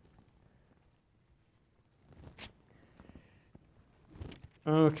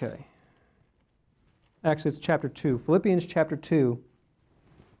 Okay. Actually, it's chapter 2. Philippians chapter 2.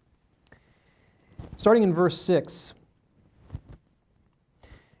 Starting in verse 6.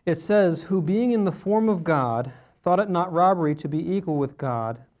 It says, "Who being in the form of God, thought it not robbery to be equal with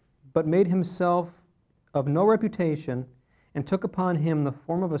God, but made Himself of no reputation, and took upon Him the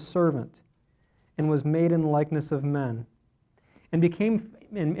form of a servant, and was made in the likeness of men. And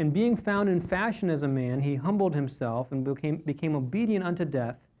being found in fashion as a man, He humbled Himself, and became obedient unto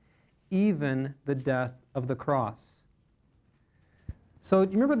death, even the death of the cross." So,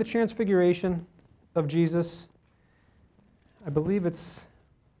 do you remember the transfiguration of Jesus? I believe is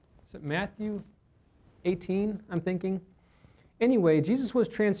it Matthew 18, I'm thinking? Anyway, Jesus was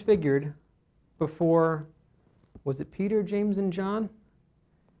transfigured before, was it Peter, James, and John?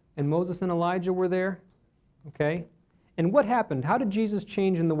 And Moses and Elijah were there? Okay. And what happened? How did Jesus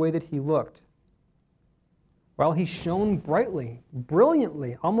change in the way that He looked? Well, he shone brightly,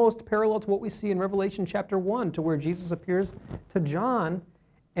 brilliantly, almost parallel to what we see in Revelation chapter 1, to where Jesus appears to John,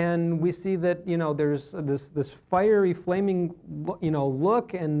 and we see that, there's this fiery, flaming,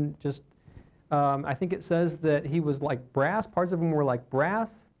 look, and just, I think it says that he was like brass. Parts of him were like brass.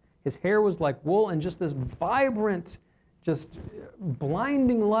 His hair was like wool, and just this vibrant, just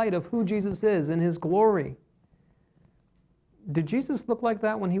blinding light of who Jesus is in his glory. Did Jesus look like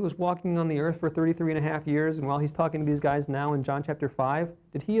that when he was walking on the earth for 33 and a half years, and while he's talking to these guys now in John chapter 5?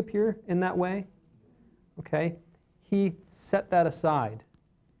 Did he appear in that way? Okay. He set that aside.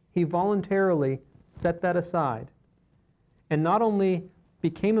 He voluntarily set that aside, and not only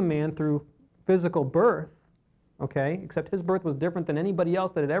became a man through physical birth, okay, except his birth was different than anybody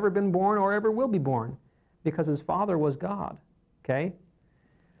else that had ever been born or ever will be born, because his father was God, okay?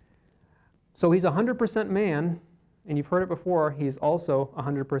 So he's 100% man, and you've heard it before, he's also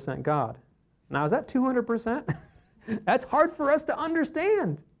 100% God. Now, is that 200%? That's hard for us to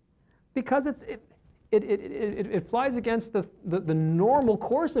understand, because it flies against the normal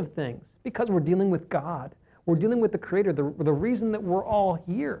course of things, because we're dealing with God. We're dealing with the Creator, the reason that we're all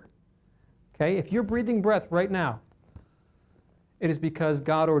here. Okay? If you're breathing breath right now, it is because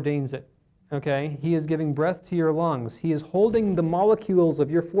God ordains it. Okay? He is giving breath to your lungs. He is holding the molecules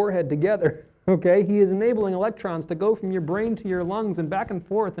of your forehead together. Okay? He is enabling electrons to go from your brain to your lungs and back and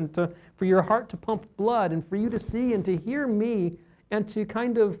forth, and for your heart to pump blood, and for you to see and to hear me, and to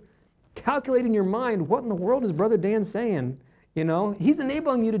kind of calculate in your mind, what in the world is Brother Dan saying? He's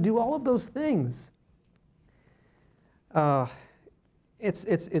enabling you to do all of those things.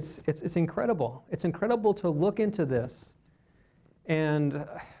 It's incredible. It's incredible to look into this, and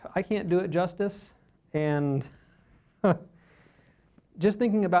I can't do it justice. And just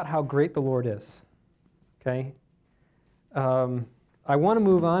thinking about how great the Lord is. Okay, I want to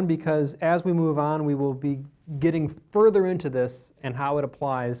move on, because as we move on, we will be getting further into this and how it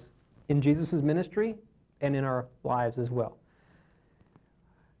applies in Jesus' ministry and in our lives as well.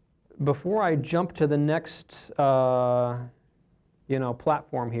 Before I jump to the next platform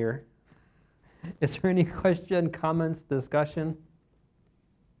here, is there any question, comments, discussion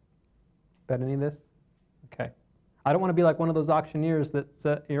about any of this? Okay. I don't want to be like one of those auctioneers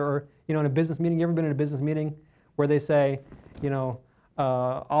that, or in a business meeting. You ever been in a business meeting where they say,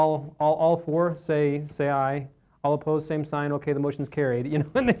 all for say aye, all opposed, same sign, okay, the motion's carried,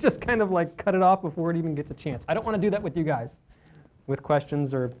 and they just kind of like cut it off before it even gets a chance. I don't want to do that with you guys, with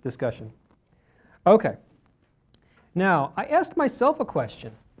questions or discussion. Okay. Now, I asked myself a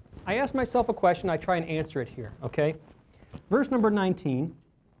question. I try and answer it here, okay? Verse number 19,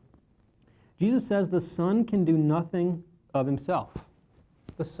 Jesus says the Son can do nothing of himself.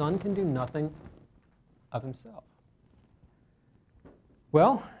 The Son can do nothing of himself.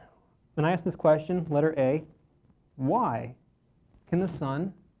 Well, when I ask this question, letter A, why can the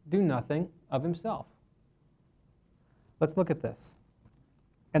Son do nothing of himself? Let's look at this.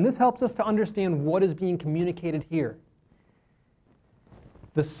 And this helps us to understand what is being communicated here.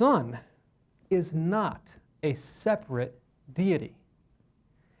 The Son is not a separate deity.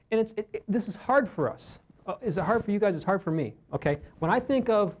 And this is hard for us. Is it hard for you guys? It's hard for me. Okay? When I think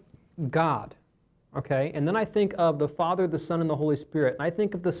of God, okay, and then I think of the Father, the Son, and the Holy Spirit, and I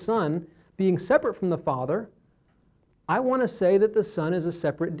think of the Son being separate from the Father, I want to say that the Son is a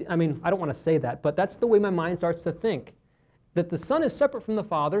separate, I don't want to say that, but that's the way my mind starts to think. That the Son is separate from the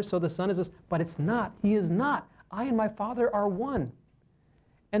Father, so the Son is this, but it's not. He is not. I and my Father are one.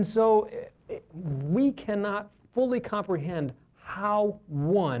 And so we cannot fully comprehend how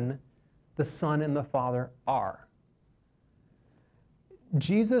one the Son and the Father are.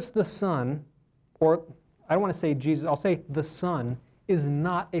 Jesus the Son, or I don't want to say Jesus, I'll say the Son, is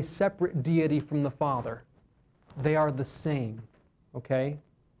not a separate deity from the Father. They are the same, okay?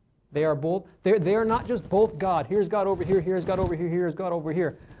 They are both, they are not just both God. Here's God over here, here's God over here, here's God over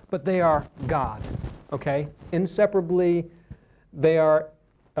here. But they are God, okay? Inseparably, they are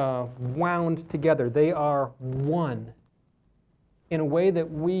wound together. They are one in a way that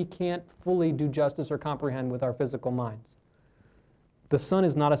we can't fully do justice or comprehend with our physical minds. The Son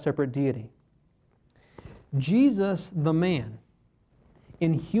is not a separate deity. Jesus the man,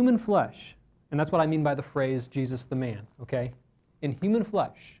 in human flesh, and that's what I mean by the phrase Jesus the man, okay? In human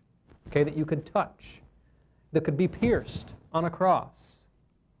flesh, okay, that you could touch, that could be pierced on a cross,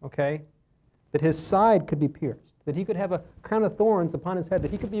 okay? That his side could be pierced, that he could have a crown of thorns upon his head,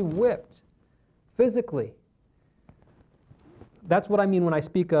 that he could be whipped physically. That's what I mean when I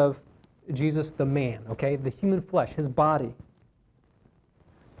speak of Jesus the man, okay? The human flesh, his body,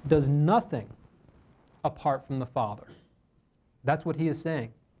 does nothing apart from the Father. That's what he is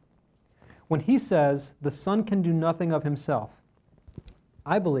saying. when he says the Son can do nothing of himself,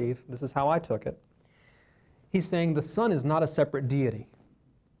 I believe, this is how I took it, he's saying the Son is not a separate deity.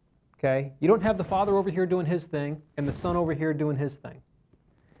 Okay? You don't have the Father over here doing his thing and the Son over here doing his thing.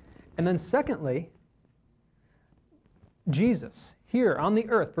 And then secondly, Jesus, here on the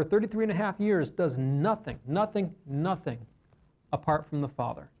earth for 33 and a half years, does nothing apart from the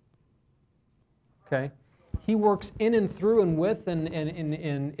Father. Okay? He works in and through and with,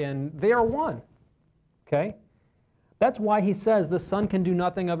 and they are one. Okay? That's why he says the Son can do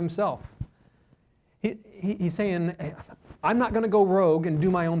nothing of himself. He's saying, I'm not going to go rogue and do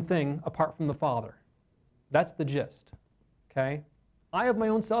my own thing apart from the Father. That's the gist. Okay? I of my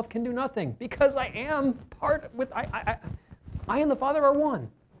own self can do nothing because I am part with, I and the Father are one.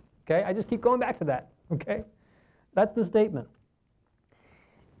 Okay? I just keep going back to that. Okay? That's the statement.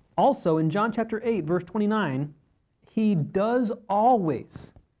 Also, in John chapter 8, verse 29, he does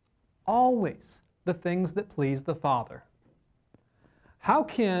always the things that please the Father. How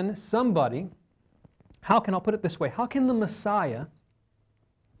can I'll put it this way, how can the Messiah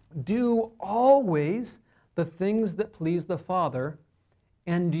do always the things that please the Father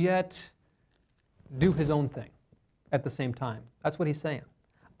and yet do his own thing at the same time? That's what he's saying.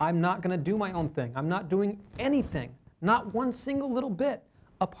 I'm not going to do my own thing. I'm not doing anything, not one single little bit,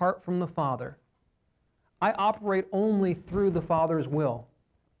 apart from the Father. I operate only through the Father's will.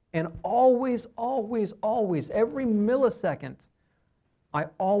 And always, every millisecond, I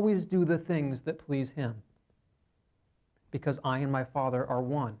always do the things that please him. Because I and my Father are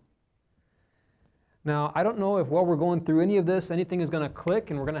one. Now, I don't know if while we're going through any of this, anything is going to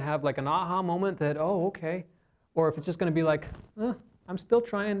click and we're going to have like an aha moment that, oh, okay. Or if it's just going to be like, I'm still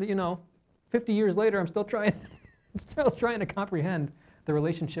trying to, 50 years later, I'm still trying to comprehend the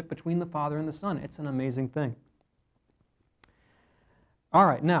relationship between the Father and the Son. It's an amazing thing. All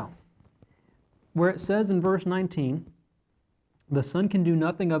right, now, where it says in verse 19, the Son can do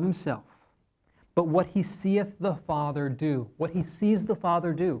nothing of himself, but what he seeth the Father do. What he sees the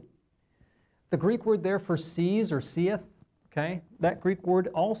Father do. The Greek word there for sees or seeth, okay, that Greek word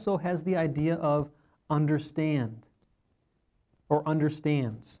also has the idea of understand or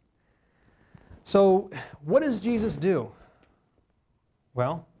understands. So, what does Jesus do?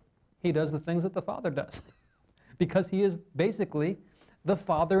 Well, he does the things that the Father does because he is basically the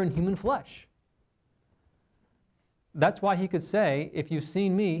Father in human flesh. That's why he could say, if you've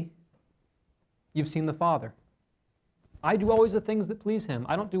seen me, you've seen the Father. I do always the things that please him.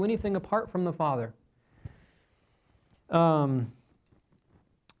 I don't do anything apart from the Father.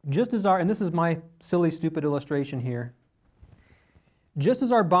 Just as and this is my silly, stupid illustration here, just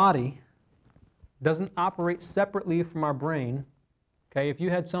as our body doesn't operate separately from our brain, okay, if you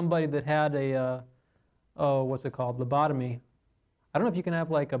had somebody that had what's it called, lobotomy, I don't know if you can have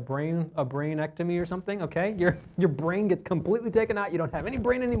like a brainectomy or something, okay? Your brain gets completely taken out, you don't have any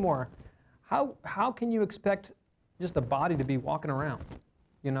brain anymore. How can you expect just a body to be walking around,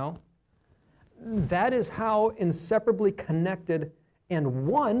 That is how inseparably connected and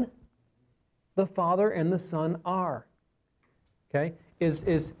one the Father and the Son are. Okay? Is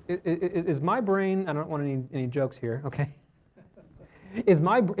my brain, I don't want any jokes here, okay? Is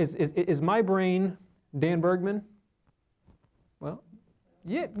my brain Dan Bergman? Well,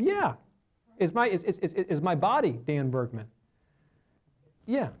 yeah. Is my body Dan Bergman?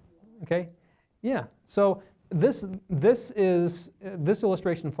 Yeah. Okay. Yeah. So this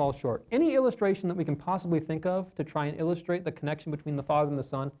illustration falls short. Any illustration that we can possibly think of to try and illustrate the connection between the Father and the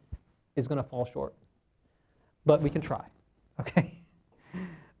Son is going to fall short. But we can try. Okay.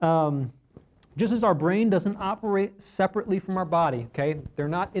 Just as our brain doesn't operate separately from our body, okay? They're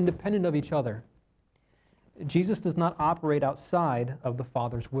not independent of each other. Jesus does not operate outside of the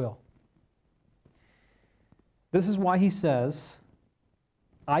Father's will. This is why he says,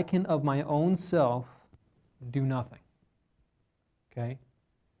 I can of my own self do nothing. Okay?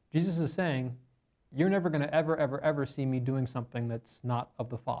 Jesus is saying, you're never going to ever see me doing something that's not of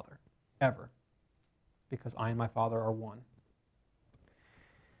the Father. Ever. Because I and my Father are one.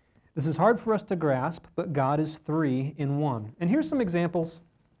 This is hard for us to grasp, but God is three in one. And here's some examples,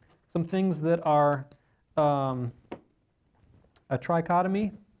 some things that are a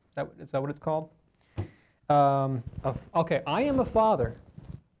trichotomy. Is that what it's called? Okay, I am a father.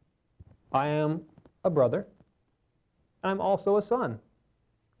 I am a brother. I'm also a son.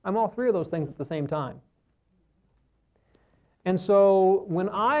 I'm all three of those things at the same time. And so when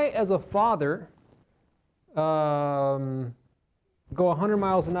I, as a father, go 100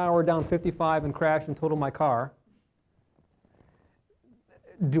 miles an hour down 55 and crash and total my car,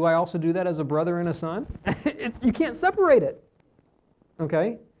 do I also do that as a brother and a son? You can't separate it.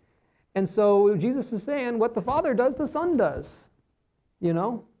 Okay? And so Jesus is saying what the Father does, the Son does. You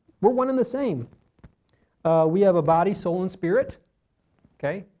know, we're one and the same. We have a body, soul, and spirit.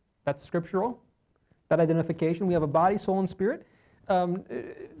 Okay, that's scriptural. That identification. We have a body, soul, and spirit.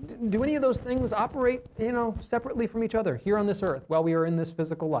 Do any of those things operate, separately from each other here on this earth while we are in this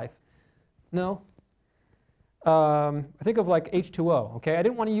physical life? No. I think of like H2O. Okay, I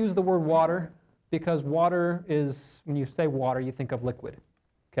didn't want to use the word water because water is, when you say water, you think of liquid.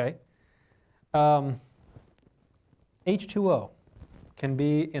 Okay. H2O can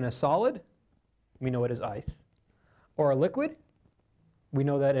be in a solid, we know it is ice, or a liquid, we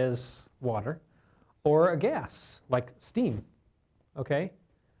know that is water, or a gas, like steam, okay?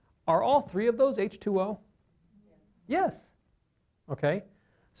 Are all three of those H2O? Yes. Okay,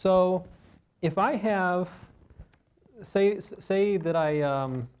 so if I have, say that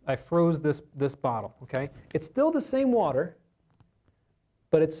I froze this bottle, okay? It's still the same water,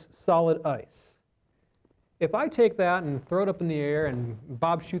 but it's solid ice. If I take that and throw it up in the air and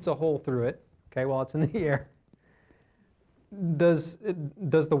Bob shoots a hole through it, okay, while it's in the air, does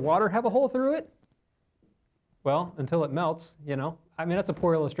the water have a hole through it? Well, until it melts, I mean, that's a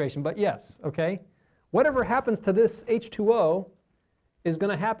poor illustration, but yes, okay? Whatever happens to this H2O is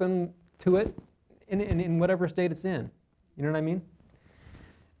going to happen to it in whatever state it's in. You know what I mean?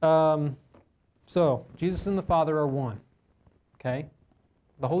 So, Jesus and the Father are one, okay?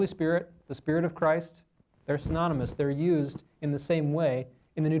 The Holy Spirit, the Spirit of Christ, they're synonymous. They're used in the same way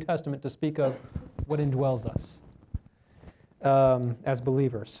in the New Testament to speak of what indwells us as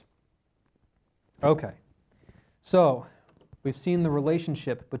believers. Okay, so we've seen the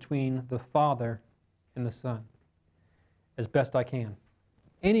relationship between the Father and the Son as best I can.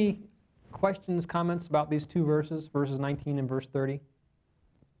 Any questions, comments about these two verses, verses 19 and verse 30?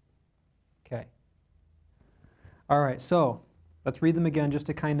 Okay. All right, so let's read them again just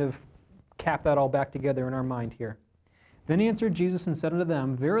to kind of cap that all back together in our mind here. Then answered Jesus and said unto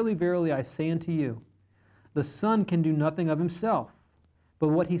them, Verily, verily, I say unto you, the Son can do nothing of himself, but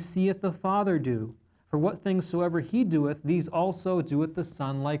what he seeth the Father do. For what things soever he doeth, these also doeth the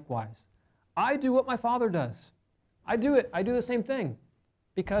Son likewise. I do what my Father does. I do it. I do the same thing,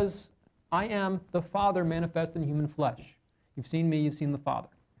 because I am the Father manifest in human flesh. You've seen me, you've seen the Father.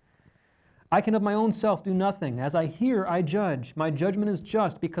 I can of my own self do nothing. As I hear, I judge. My judgment is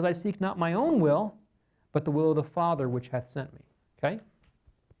just, because I seek not my own will, but the will of the Father which hath sent me. Okay?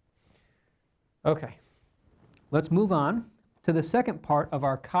 Okay. Let's move on to the second part of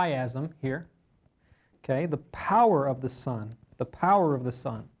our chiasm here. Okay, the power of the Son. The power of the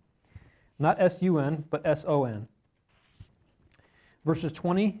Son. Not S-U-N, but S-O-N. Verses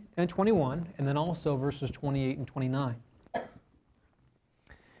 20 and 21, and then also verses 28 and 29.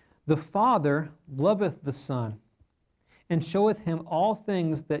 The Father loveth the Son, and showeth him all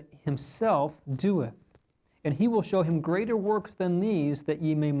things that himself doeth. And he will show him greater works than these, that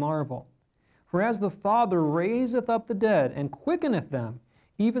ye may marvel. For as the Father raiseth up the dead, and quickeneth them,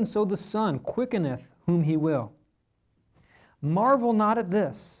 even so the Son quickeneth whom he will. Marvel not at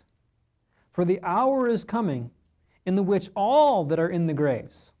this, for the hour is coming, in the which all that are in the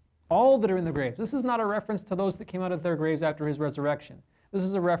graves, this is not a reference to those that came out of their graves after his resurrection. This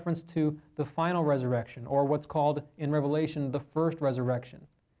is a reference to the final resurrection, or what's called in Revelation the first resurrection,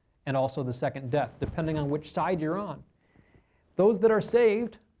 and also the second death, depending on which side you're on. Those that are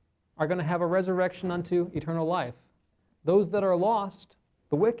saved are going to have a resurrection unto eternal life. Those that are lost,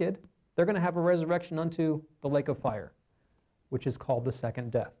 the wicked, they're going to have a resurrection unto the lake of fire, which is called the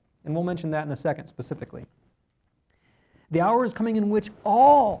second death. And we'll mention that in a second specifically. The hour is coming in which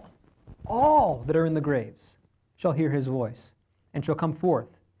all that are in the graves shall hear his voice, and shall come forth.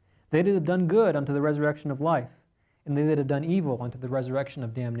 They that have done good unto the resurrection of life, and they that have done evil unto the resurrection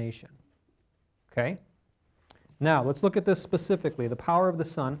of damnation. Okay? Now, let's look at this specifically, the power of the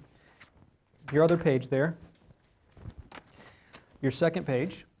Son. Your other page there. Your second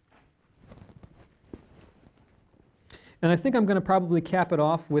page. And I think I'm going to probably cap it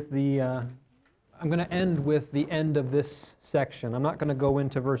off with I'm going to end with the end of this section. I'm not going to go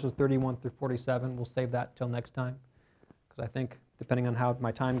into verses 31 through 47. We'll save that till next time, because I think, depending on how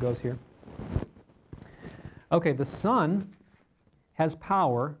my time goes here. Okay, the Son has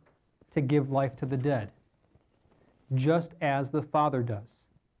power to give life to the dead, just as the Father does.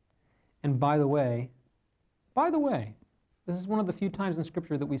 And by the way, this is one of the few times in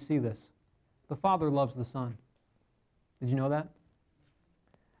Scripture that we see this. The Father loves the Son. Did you know that?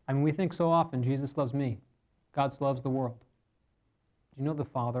 I mean, we think so often, Jesus loves me. God loves the world. Do you know the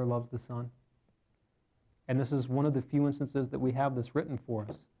Father loves the Son? And this is one of the few instances that we have this written for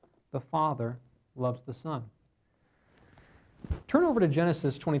us. The Father loves the Son. Turn over to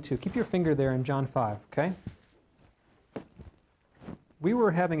Genesis 22. Keep your finger there in John 5, okay? We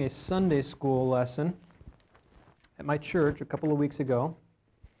were having a Sunday school lesson at my church a couple of weeks ago,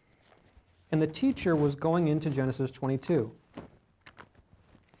 and the teacher was going into Genesis 22.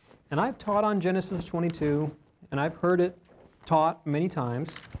 And I've taught on Genesis 22, and I've heard it taught many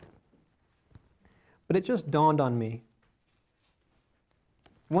times, but it just dawned on me.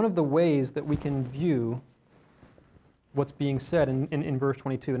 One of the ways that we can view what's being said in verse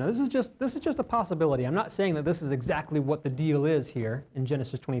 22. Now, this is just a possibility. I'm not saying that this is exactly what the deal is here in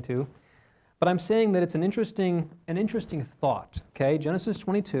Genesis 22, but I'm saying that it's an interesting thought. Okay, Genesis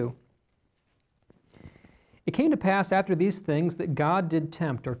 22. It came to pass after these things that God did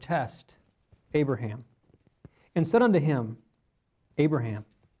tempt or test Abraham, and said unto him, Abraham.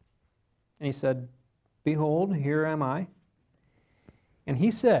 And he said, Behold, here am I. And he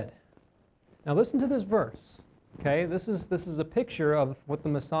said, now listen to this verse. Okay, this is a picture of what the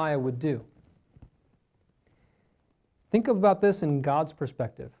Messiah would do. Think about this in God's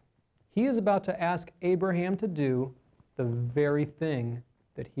perspective. He is about to ask Abraham to do the very thing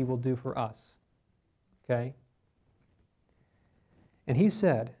that he will do for us. Okay? And he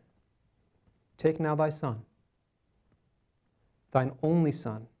said, Take now thy son, thine only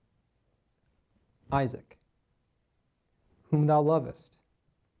son, Isaac, whom thou lovest,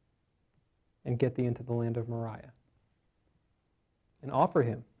 and get thee into the land of Moriah, and offer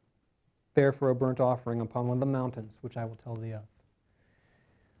him there for a burnt offering upon one of the mountains, which I will tell thee of.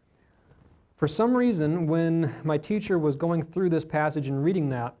 For some reason, when my teacher was going through this passage and reading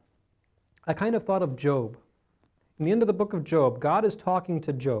that, I kind of thought of Job. In the end of the book of Job, God is talking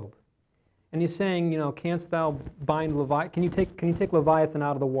to Job, and he's saying, canst thou bind Leviathan? Can you take Leviathan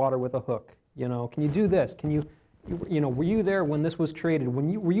out of the water with a hook? Can you do this? Were you there when this was created?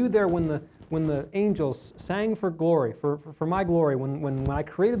 Were you there when the angels sang for glory, for my glory, when I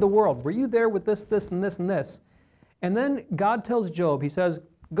created the world? Were you there with this, and this, and this? And then God tells Job, he says,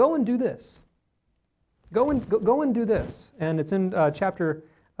 go and do this. Go and do this. And it's in chapter,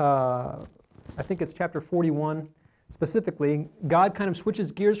 I think it's chapter 41 specifically. God kind of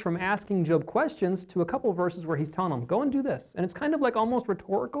switches gears from asking Job questions to a couple of verses where he's telling him, go and do this. And it's kind of like almost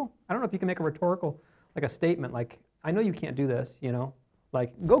rhetorical. I don't know if you can make a rhetorical, like a statement, like, I know you can't do this,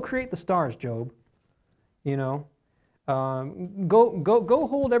 like, go create the stars, Job, go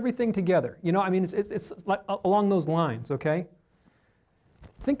hold everything together, it's like along those lines, okay?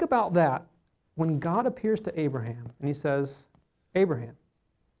 Think about that when God appears to Abraham and he says, Abraham,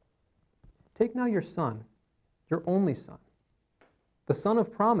 take now your son, your only son, the son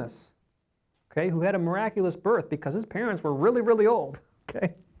of promise, okay, who had a miraculous birth because his parents were really, really old,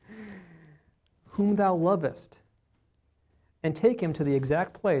 okay? Whom thou lovest, and take him to the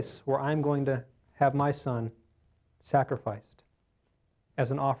exact place where I'm going to have my son sacrificed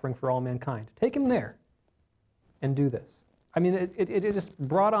as an offering for all mankind. Take him there and do this. It just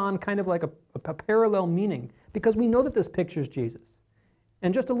brought on kind of like a parallel meaning, because we know that this pictures Jesus.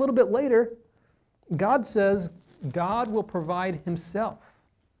 And just a little bit later, God says God will provide himself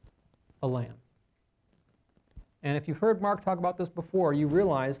a lamb. And if you've heard Mark talk about this before, you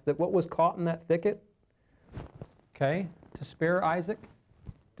realize that what was caught in that thicket, okay, to spare Isaac,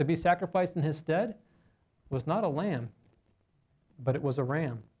 to be sacrificed in his stead, was not a lamb, but it was a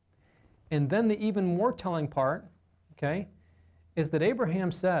ram. And then the even more telling part, okay, is that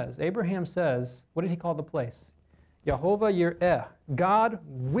Abraham says, what did he call the place? Yehovah Yireh, God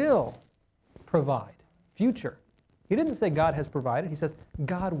will provide, future. He didn't say God has provided, he says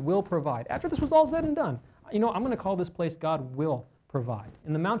God will provide. After this was all said and done, I'm going to call this place God will provide.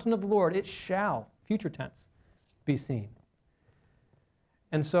 In the mountain of the Lord, it shall, future tense, be seen.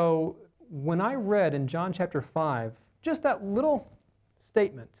 And so when I read in John chapter 5, just that little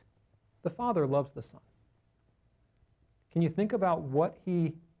statement, the Father loves the Son. Can you think about what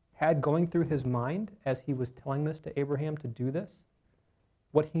he had going through his mind as he was telling this to Abraham to do this?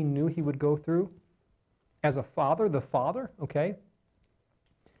 What he knew he would go through as a father, the Father, okay,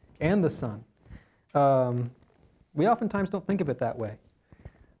 and the Son. We oftentimes don't think of it that way.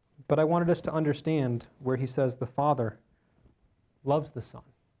 But I wanted us to understand where he says the Father loves the Son.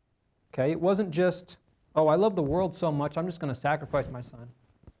 Okay, it wasn't just, oh, I love the world so much, I'm just going to sacrifice my son.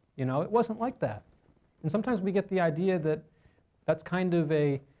 It wasn't like that. And sometimes we get the idea that that's kind of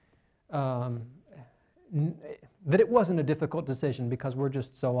that it wasn't a difficult decision because we're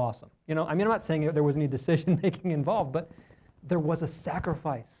just so awesome. I'm not saying there was any decision making involved, but there was a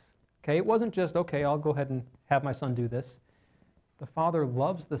sacrifice. Okay, it wasn't just, okay, I'll go ahead and have my son do this. The Father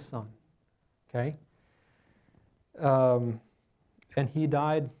loves the Son, okay? And he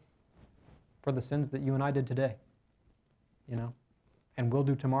died for the sins that you and I did today. and will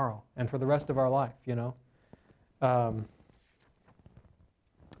do tomorrow and for the rest of our life, I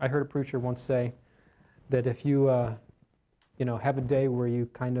heard a preacher once say that if you, have a day where you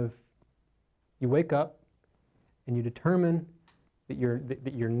you wake up and you determine that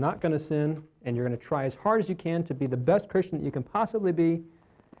you're not going to sin and you're going to try as hard as you can to be the best Christian that you can possibly be,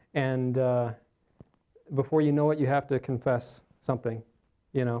 and before you know it, you have to confess something,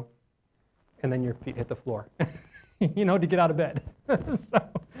 and then your feet hit the floor, to get out of bed. So,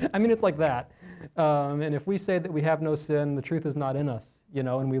 it's like that. And if we say that we have no sin, the truth is not in us,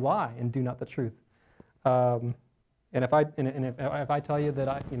 and we lie and do not the truth. And if I tell you that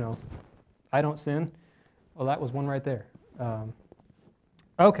I don't sin, well, that was one right there.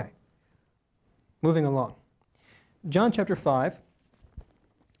 Okay, moving along. John chapter 5.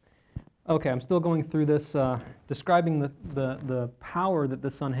 Okay, I'm still going through this, describing the power that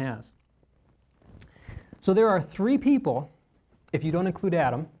the Son has. So there are 3 people, if you don't include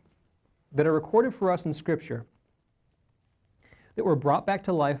Adam, that are recorded for us in Scripture that were brought back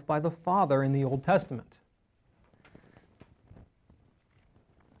to life by the Father in the Old Testament.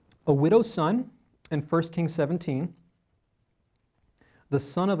 A widow's son in 1 Kings 17, the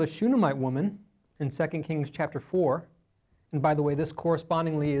son of a Shunammite woman in 2 Kings chapter 4, and by the way, this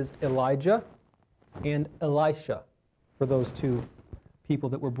correspondingly is Elijah and Elisha for those 2 people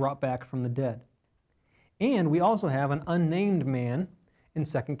that were brought back from the dead. And we also have an unnamed man in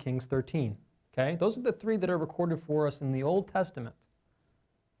 2 Kings 13. Okay? Those are the 3 that are recorded for us in the Old Testament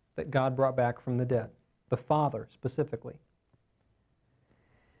that God brought back from the dead, the Father specifically.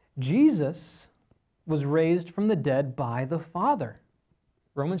 Jesus was raised from the dead by the Father.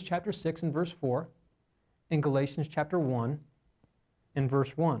 Romans chapter 6 and verse 4, and Galatians chapter 1 and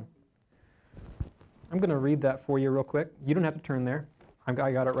verse 1. I'm going to read that for you real quick. You don't have to turn there. I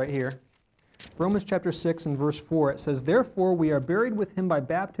got it right here. Romans chapter 6 and verse 4, it says, "Therefore we are buried with him by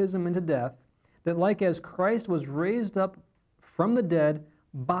baptism into death, that like as Christ was raised up from the dead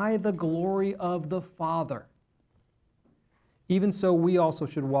by the glory of the Father, even so we also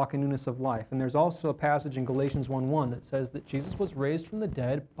should walk in newness of life." And there's also a passage in Galatians 1:1 that says that Jesus was raised from the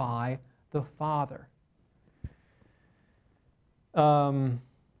dead by the Father.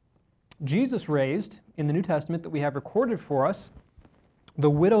 Jesus raised, in the New Testament that we have recorded for us, the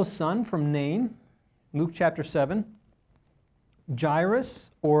widow's son from Nain, Luke chapter 7,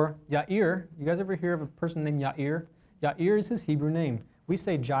 Jairus or Yair. You guys ever hear of a person named Yair? Yair is his Hebrew name. We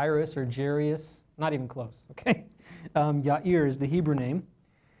say Jairus or Jairus, not even close, okay? Yair is the Hebrew name.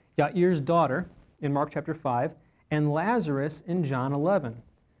 Yair's daughter in Mark chapter 5, and Lazarus in John 11.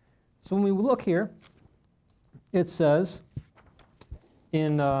 So when we look here, it says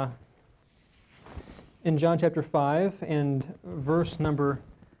in John chapter 5 and verse number,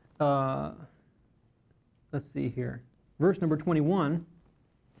 let's see here, verse number 21,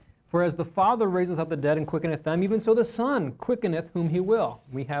 "For as the Father raiseth up the dead and quickeneth them, even so the Son quickeneth whom he will."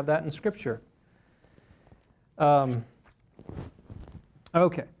 We have that in Scripture. Okay.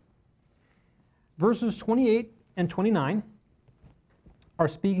 Verses 28 and 29 are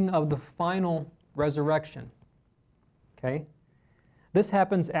speaking of the final resurrection. Okay? This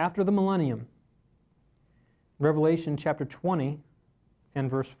happens after the millennium. Revelation chapter 20 and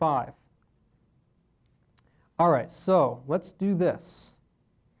verse 5. All right, so let's do this.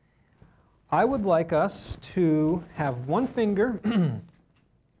 I would like us to have one finger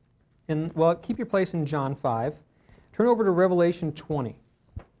keep your place in John 5. Turn over to Revelation 20.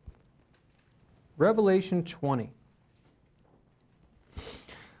 Revelation 20.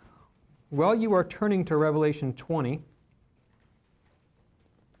 While you are turning to Revelation 20,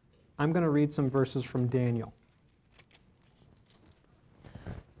 I'm going to read some verses from Daniel.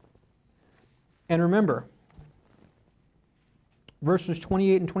 And remember, verses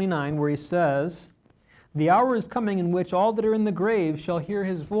 28 and 29, where he says, "The hour is coming in which all that are in the grave shall hear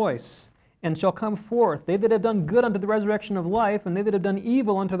his voice, and shall come forth, they that have done good unto the resurrection of life, and they that have done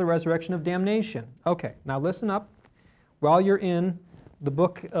evil unto the resurrection of damnation." Okay, now listen up. While you're in the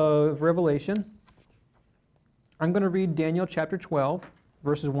book of Revelation, I'm going to read Daniel chapter 12,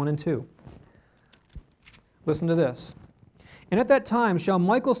 verses 1 and 2. Listen to this. "And at that time shall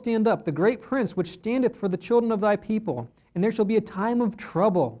Michael stand up, the great prince, which standeth for the children of thy people. And there shall be a time of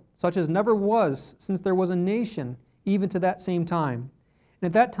trouble, such as never was since there was a nation, even to that same time. And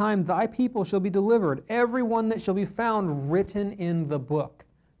at that time thy people shall be delivered, every one that shall be found written in the book,"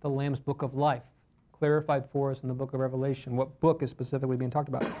 the Lamb's book of life, clarified for us in the book of Revelation, what book is specifically being talked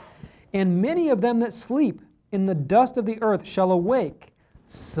about. "And many of them that sleep in the dust of the earth shall awake,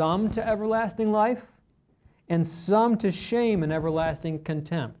 some to everlasting life, and some to shame and everlasting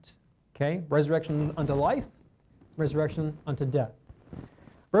contempt." Okay, resurrection unto life, resurrection unto death.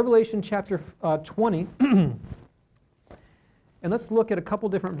 Revelation chapter 20, and let's look at a couple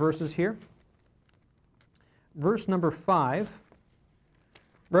different verses here. Verse number 5,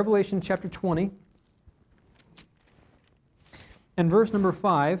 Revelation chapter 20, and verse number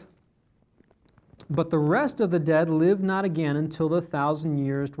 5, but the rest of the dead lived not again until the 1,000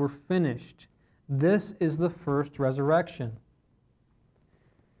 years were finished. This is the first resurrection.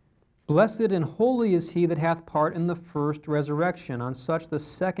 Blessed and holy is he that hath part in the first resurrection. On such the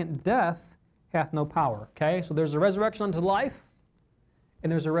second death hath no power. Okay, so there's a resurrection unto life,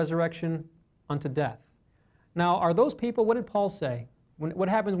 and there's a resurrection unto death. Now, are those people, what did Paul say? What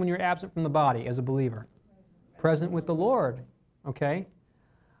happens when you're absent from the body as a believer? Present with the Lord. Okay?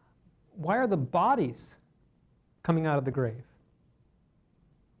 Why are the bodies coming out of the grave?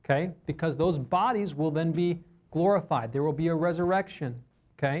 Okay? Because those bodies will then be glorified. There will be a resurrection.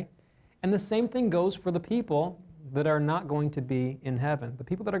 Okay? And the same thing goes for the people that are not going to be in heaven. The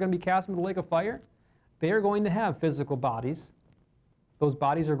people that are going to be cast into the lake of fire, they are going to have physical bodies. Those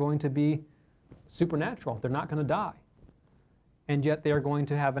bodies are going to be supernatural. They're not going to die. And yet they are going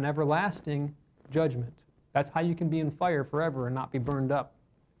to have an everlasting judgment. That's how you can be in fire forever and not be burned up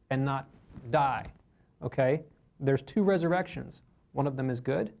and not die. Okay? There's two resurrections. One of them is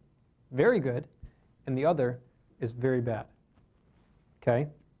good, very good, and the other is very bad. Okay?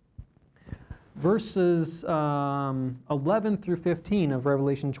 Verses 11 through 15 of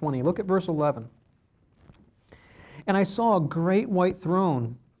Revelation 20. Look at verse 11. And I saw a great white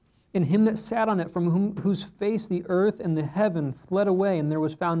throne, and him that sat on it, from whose face the earth and the heaven fled away, and there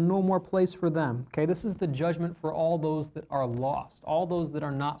was found no more place for them. Okay, this is the judgment for all those that are lost, all those that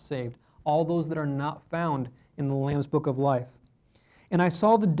are not saved, all those that are not found in the Lamb's book of life. And I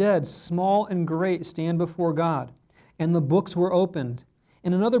saw the dead, small and great, stand before God, and the books were opened.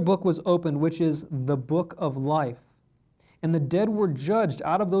 And another book was opened, which is the book of life. And the dead were judged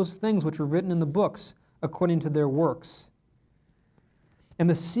out of those things which were written in the books, according to their works. And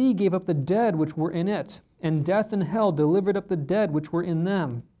the sea gave up the dead which were in it, and death and hell delivered up the dead which were in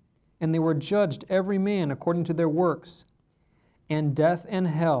them. And they were judged every man according to their works. And death and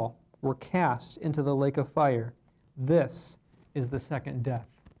hell were cast into the lake of fire. This is the second death.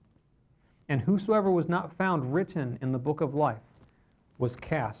 And whosoever was not found written in the book of life was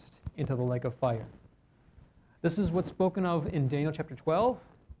cast into the lake of fire. This is what's spoken of in Daniel chapter 12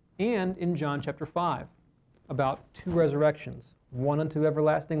 and in John chapter 5 about two resurrections, one unto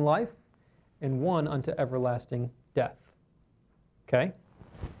everlasting life and one unto everlasting death. Okay?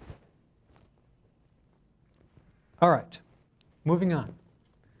 All right, moving on.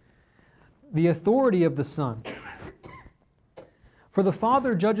 The authority of the Son. For the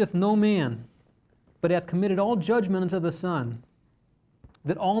Father judgeth no man, but hath committed all judgment unto the Son,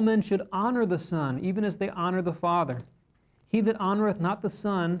 that all men should honor the Son, even as they honor the Father. He that honoreth not the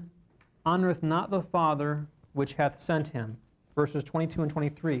Son, honoreth not the Father which hath sent him. Verses 22 and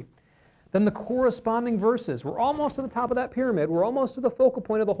 23. Then the corresponding verses. We're almost to the top of that pyramid. We're almost to the focal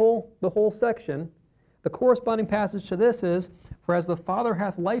point of the whole section. The corresponding passage to this is, for as the Father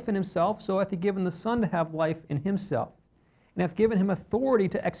hath life in himself, so hath he given the Son to have life in himself, and hath given him authority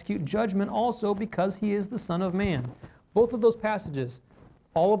to execute judgment also, because he is the Son of Man. Both of those passages,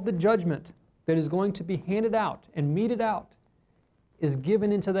 all of the judgment that is going to be handed out and meted out is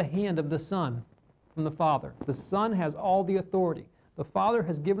given into the hand of the Son from the Father. The Son has all the authority. The Father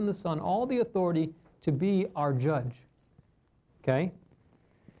has given the Son all the authority to be our judge. Okay?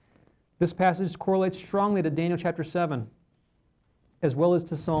 This passage correlates strongly to Daniel chapter 7, as well as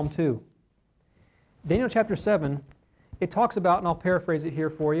to Psalm 2. Daniel chapter 7, it talks about, and I'll paraphrase it here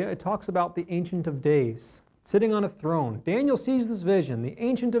for you, it talks about the Ancient of Days sitting on a throne. Daniel sees this vision, the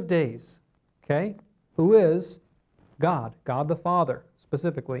Ancient of Days, okay, who is God, God the Father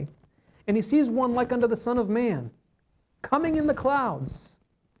specifically. And he sees one like unto the Son of Man, coming in the clouds.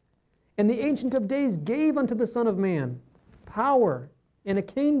 And the Ancient of Days gave unto the Son of Man power and a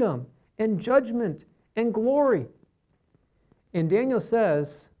kingdom and judgment and glory. And Daniel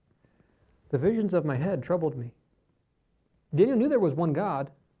says, the visions of my head troubled me. Daniel knew there was one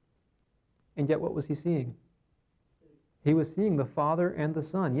God, and yet what was he seeing? He was seeing the Father and the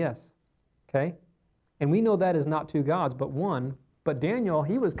Son, yes. Okay? And we know that is not two gods, but one. But Daniel,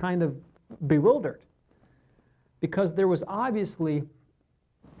 he was kind of bewildered, because there was obviously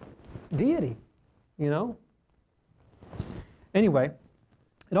deity, you know? Anyway,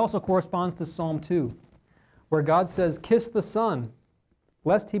 it also corresponds to Psalm 2, where God says, kiss the Son,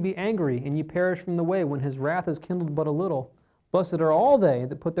 lest he be angry and ye perish from the way when his wrath is kindled but a little. Blessed are all they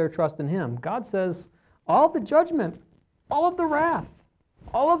that put their trust in him. God says, all the judgment, all of the wrath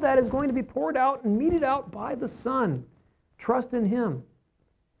All of that is going to be poured out and meted out by the Son. Trust in Him,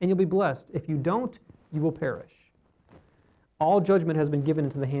 and you'll be blessed. If you don't, you will perish. All judgment has been given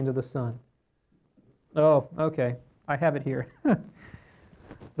into the hand of the Son. Oh, okay. I have it here.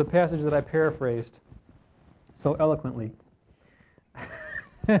 The passage that I paraphrased so eloquently.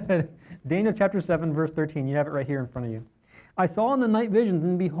 Daniel chapter 7, verse 13. You have it right here in front of you. I saw in the night visions,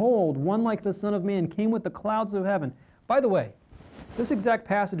 and behold, one like the Son of Man came with the clouds of heaven. By the way, this exact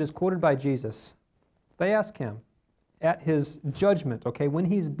passage is quoted by Jesus. They ask him at his judgment, okay, when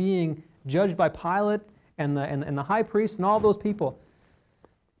he's being judged by Pilate and the high priest and all those people.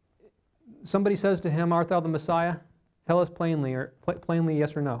 Somebody says to him, art thou the Messiah? Tell us plainly, plainly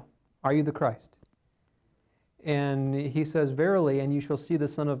yes or no. Are you the Christ? And he says, verily, and you shall see the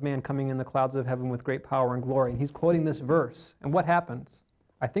Son of Man coming in the clouds of heaven with great power and glory. And he's quoting this verse. And what happens?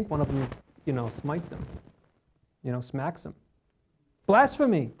 I think one of them, smites him, smacks him.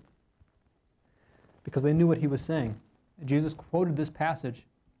 Blasphemy! Because they knew what he was saying. Jesus quoted this passage.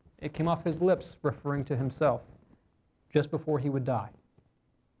 It came off his lips, referring to himself, just before he would die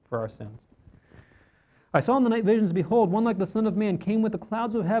for our sins. I saw in the night visions, behold, one like the Son of Man came with the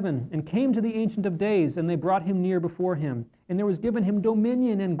clouds of heaven, and came to the Ancient of Days, and they brought him near before him. And there was given him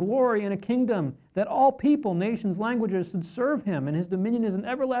dominion and glory and a kingdom, that all people, nations, languages should serve him. And his dominion is an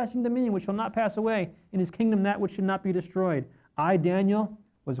everlasting dominion which shall not pass away, and his kingdom that which should not be destroyed. I, Daniel,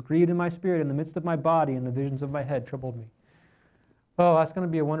 was grieved in my spirit in the midst of my body, and the visions of my head troubled me. Oh, that's going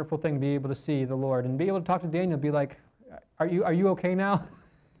to be a wonderful thing, to be able to see the Lord and be able to talk to Daniel, be like, are you okay now?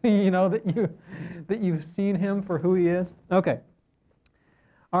 that you've seen him for who he is. Okay.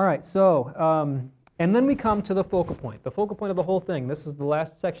 All right. So, and then we come to the focal point. The focal point of the whole thing. This is the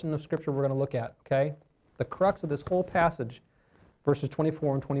last section of Scripture we're going to look at. Okay. The crux of this whole passage, verses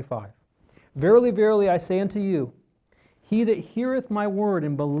 24 and 25. Verily, verily, I say unto you, he that heareth my word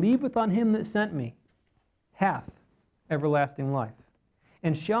and believeth on him that sent me, hath everlasting life,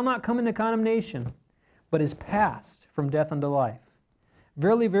 and shall not come into condemnation, but is passed from death unto life.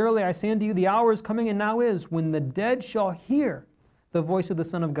 Verily, verily, I say unto you, the hour is coming, and now is, when the dead shall hear the voice of the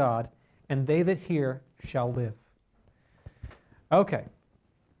Son of God, and they that hear shall live. Okay,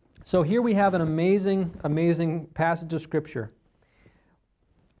 so here we have an amazing, amazing passage of Scripture.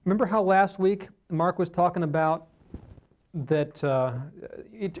 Remember how last week Mark was talking about that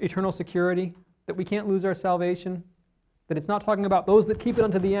eternal security, that we can't lose our salvation, that it's not talking about those that keep it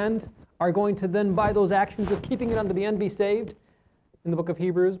unto the end are going to then, by those actions of keeping it unto the end, be saved in the book of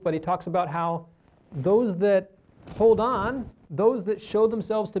Hebrews, but he talks about how those that hold on, those that show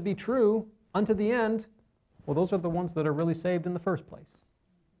themselves to be true unto the end, well, those are the ones that are really saved in the first place.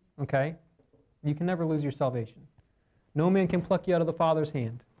 Okay? You can never lose your salvation. No man can pluck you out of the Father's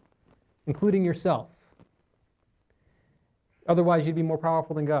hand, including yourself. Otherwise, you'd be more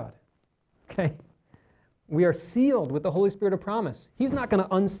powerful than God. Okay? We are sealed with the Holy Spirit of promise. He's not going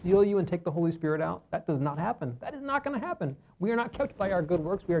to unseal you and take the Holy Spirit out. That does not happen. That is not going to happen. We are not kept by our good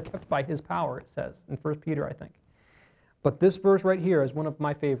works. We are kept by His power, it says in 1 Peter, I think. But this verse right here is one of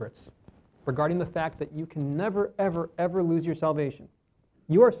my favorites regarding the fact that you can never, ever, ever lose your salvation.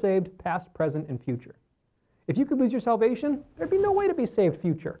 You are saved past, present, and future. If you could lose your salvation, there'd be no way to be saved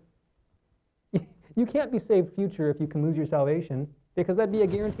future. You can't be saved future if you can lose your salvation, because that'd be a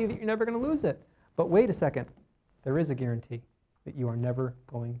guarantee that you're never going to lose it. But wait a second, there is a guarantee that you are never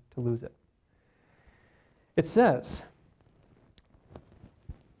going to lose it. It says,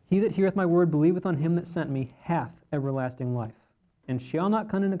 he that heareth my word, believeth on him that sent me, hath everlasting life, and shall not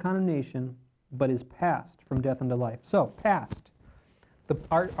come into condemnation, but is passed from death unto life. So, past.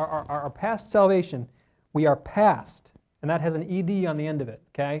 Our past salvation, we are past, and that has an ED on the end of it,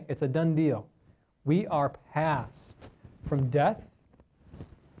 okay? It's a done deal. We are passed from death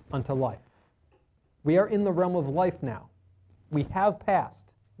unto life. We are in the realm of life now. We have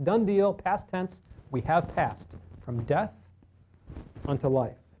passed. Done deal, past tense, we have passed from death unto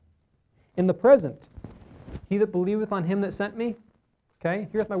life. In the present, he that believeth on him that sent me, okay,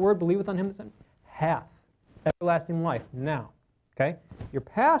 heareth my word, believeth on him that sent me, hath everlasting life now. Okay? You're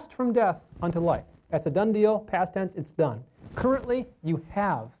passed from death unto life. That's a done deal, past tense, it's done. Currently, you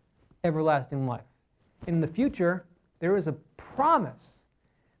have everlasting life. In the future, there is a promise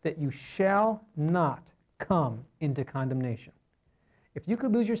that you shall not come into condemnation. If you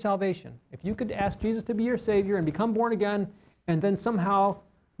could lose your salvation, if you could ask Jesus to be your Savior and become born again and then somehow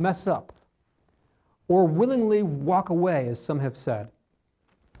mess up or willingly walk away, as some have said,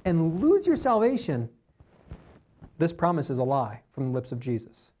 and lose your salvation, this promise is a lie from the lips of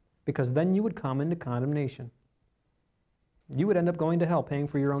Jesus, because then you would come into condemnation. You would end up going to hell paying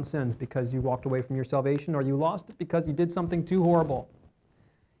for your own sins because you walked away from your salvation, or you lost it because you did something too horrible.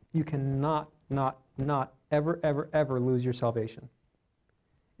 You cannot, not ever, ever, ever lose your salvation.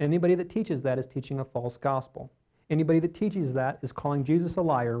 Anybody that teaches that is teaching a false gospel. Anybody that teaches that is calling Jesus a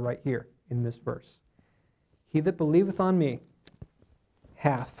liar right here in this verse. He that believeth on me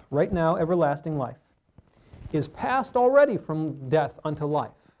hath right now everlasting life, is passed already from death unto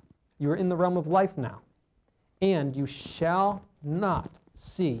life. You are in the realm of life now, and you shall not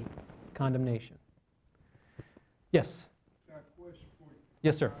see condemnation. Yes? Got a question for you.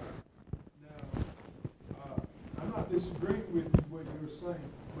 Yes, sir. Now, I'm not disagreeing with what you were saying,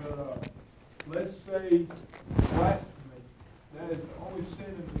 but let's say blasphemy. That is the only sin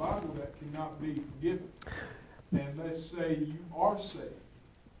in the Bible that cannot be forgiven. And let's say you are saved,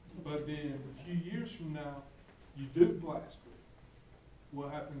 but then a few years from now, you do blaspheme.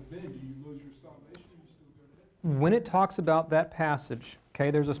 What happens then? Do you lose your salvation or you still go to heaven? When it talks about that passage,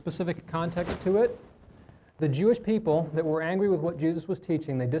 okay, there's a specific context to it. The Jewish people that were angry with what Jesus was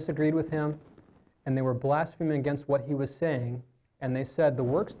teaching, they disagreed with him, and they were blaspheming against what he was saying, and they said, the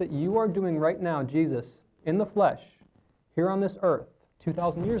works that you are doing right now, Jesus, in the flesh, here on this earth,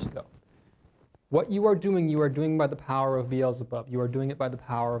 2,000 years ago, what you are doing by the power of Beelzebub. You are doing it by the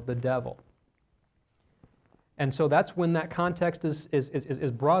power of the devil. And so that's when that context is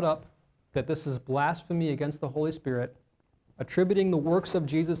brought up, that this is blasphemy against the Holy Spirit, attributing the works of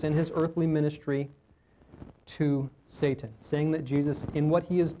Jesus in his earthly ministry to Satan, saying that Jesus, in what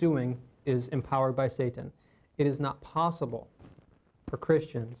he is doing, is empowered by Satan. It is not possible for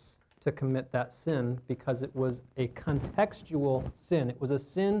Christians to commit that sin because it was a contextual sin. It was a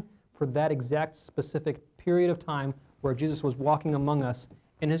sin for that exact specific period of time where Jesus was walking among us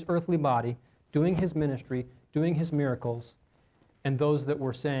in his earthly body, doing his ministry, doing his miracles, and those that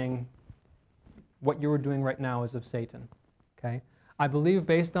were saying, what you are doing right now is of Satan. Okay? I believe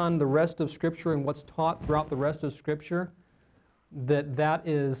based on the rest of Scripture and what's taught throughout the rest of Scripture, that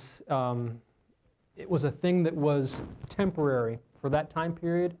is, it was a thing that was temporary for that time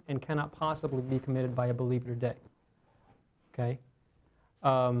period and cannot possibly be committed by a believer today. Okay?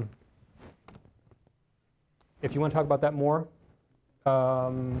 If you want to talk about that more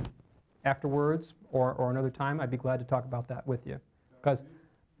afterwards or another time, I'd be glad to talk about that with you. Because,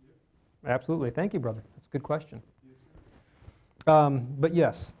 absolutely. Thank you, brother. That's a good question. But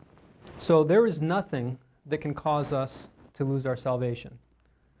yes, so there is nothing that can cause us to lose our salvation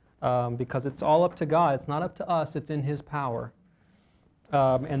because it's all up to God. It's not up to us. It's in his power.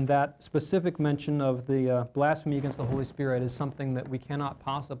 And that specific mention of the blasphemy against the Holy Spirit is something that we cannot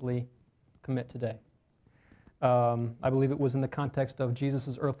possibly commit today. I believe it was in the context of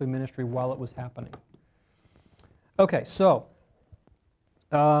Jesus' earthly ministry while it was happening. Okay, so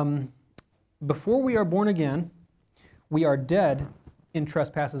before we are born again, we are dead in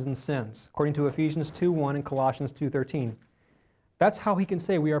trespasses and sins, according to Ephesians 2:1 and Colossians 2:13. That's how he can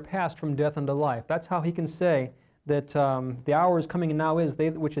say we are passed from death unto life. That's how he can say that the hour is coming and now is, they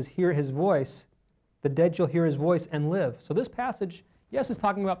which is hear his voice, the dead shall hear his voice and live. So this passage, yes, is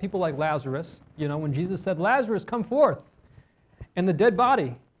talking about people like Lazarus. You know, when Jesus said, Lazarus, come forth, and the dead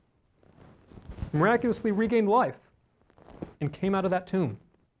body miraculously regained life and came out of that tomb.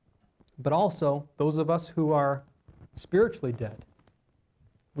 But also, those of us who are spiritually dead,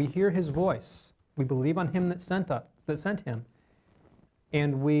 we hear his voice. We believe on him that sent him,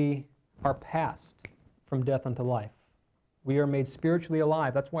 and we are passed from death unto life. We are made spiritually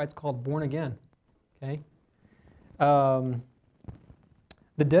alive. That's why it's called born again. Okay?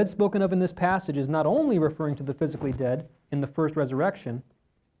 The dead spoken of in this passage is not only referring to the physically dead in the first resurrection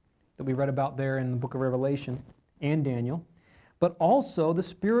that we read about there in the book of Revelation and Daniel, but also the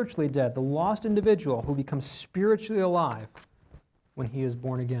spiritually dead, the lost individual who becomes spiritually alive when he is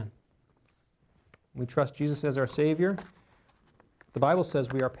born again. We trust Jesus as our Savior. The Bible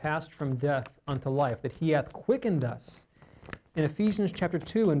says we are passed from death unto life, that he hath quickened us. In Ephesians chapter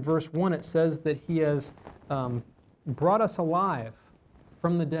 2 and verse 1, it says that he has brought us alive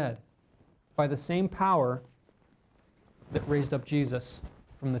from the dead by the same power that raised up Jesus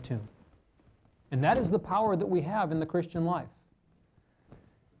from the tomb. And that is the power that we have in the Christian life.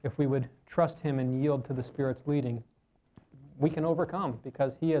 If we would trust him and yield to the Spirit's leading, we can overcome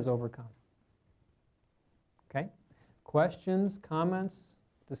because he has overcome. Okay? Questions, comments,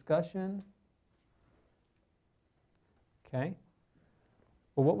 discussion? Okay.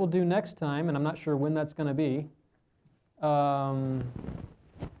 Well, what we'll do next time, and I'm not sure when that's going to be, I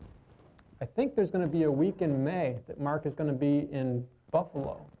think there's going to be a week in May that Mark is going to be in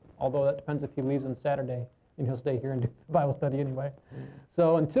Buffalo, although that depends if he leaves on Saturday, and he'll stay here and do the Bible study anyway.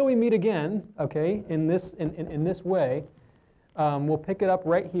 So until we meet again, okay, in this way, we'll pick it up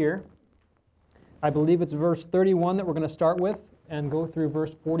right here. I believe it's verse 31 that we're going to start with, and go through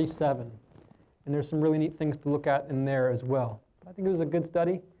verse 47. And there's some really neat things to look at in there as well. I think it was a good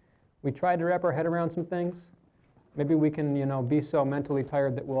study. We tried to wrap our head around some things. Maybe we can, be so mentally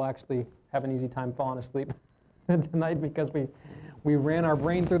tired that we'll actually have an easy time falling asleep tonight because we ran our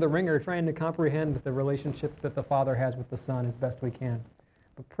brain through the ringer trying to comprehend the relationship that the Father has with the Son as best we can.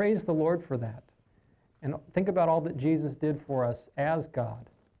 But praise the Lord for that. And think about all that Jesus did for us as God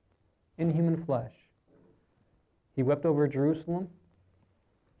in human flesh. He wept over Jerusalem.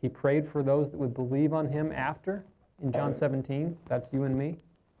 He prayed for those that would believe on him after in John 17. That's you and me.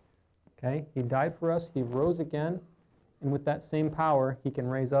 Okay? He died for us. He rose again. And with that same power, he can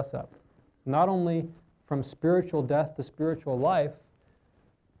raise us up. Not only from spiritual death to spiritual life,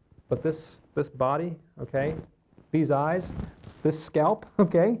 but this body, okay? These eyes, this scalp,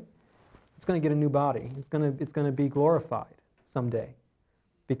 okay? It's going to get a new body. It's going to be glorified someday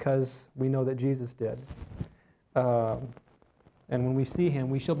because we know that Jesus did. And when we see him,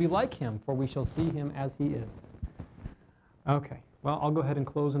 we shall be like him, for we shall see him as he is. Okay, well, I'll go ahead and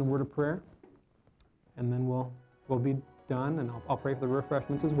close in a word of prayer, and then we'll be done, and I'll pray for the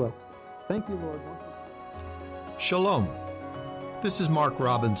refreshments as well. Thank you, Lord. Shalom. This is Mark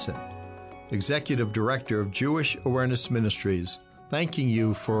Robinson, Executive Director of Jewish Awareness Ministries, thanking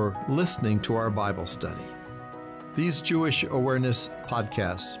you for listening to our Bible study. These Jewish Awareness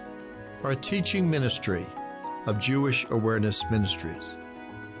podcasts are a teaching ministry of Jewish Awareness Ministries.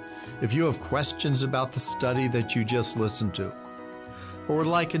 If you have questions about the study that you just listened to, or would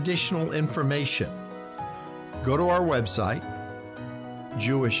like additional information, go to our website,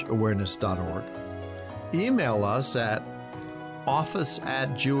 jewishawareness.org, email us at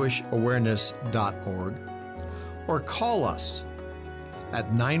office@jewishawareness.org, or call us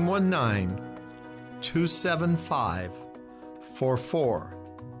at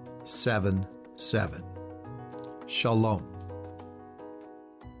 919-275-4477. Shalom.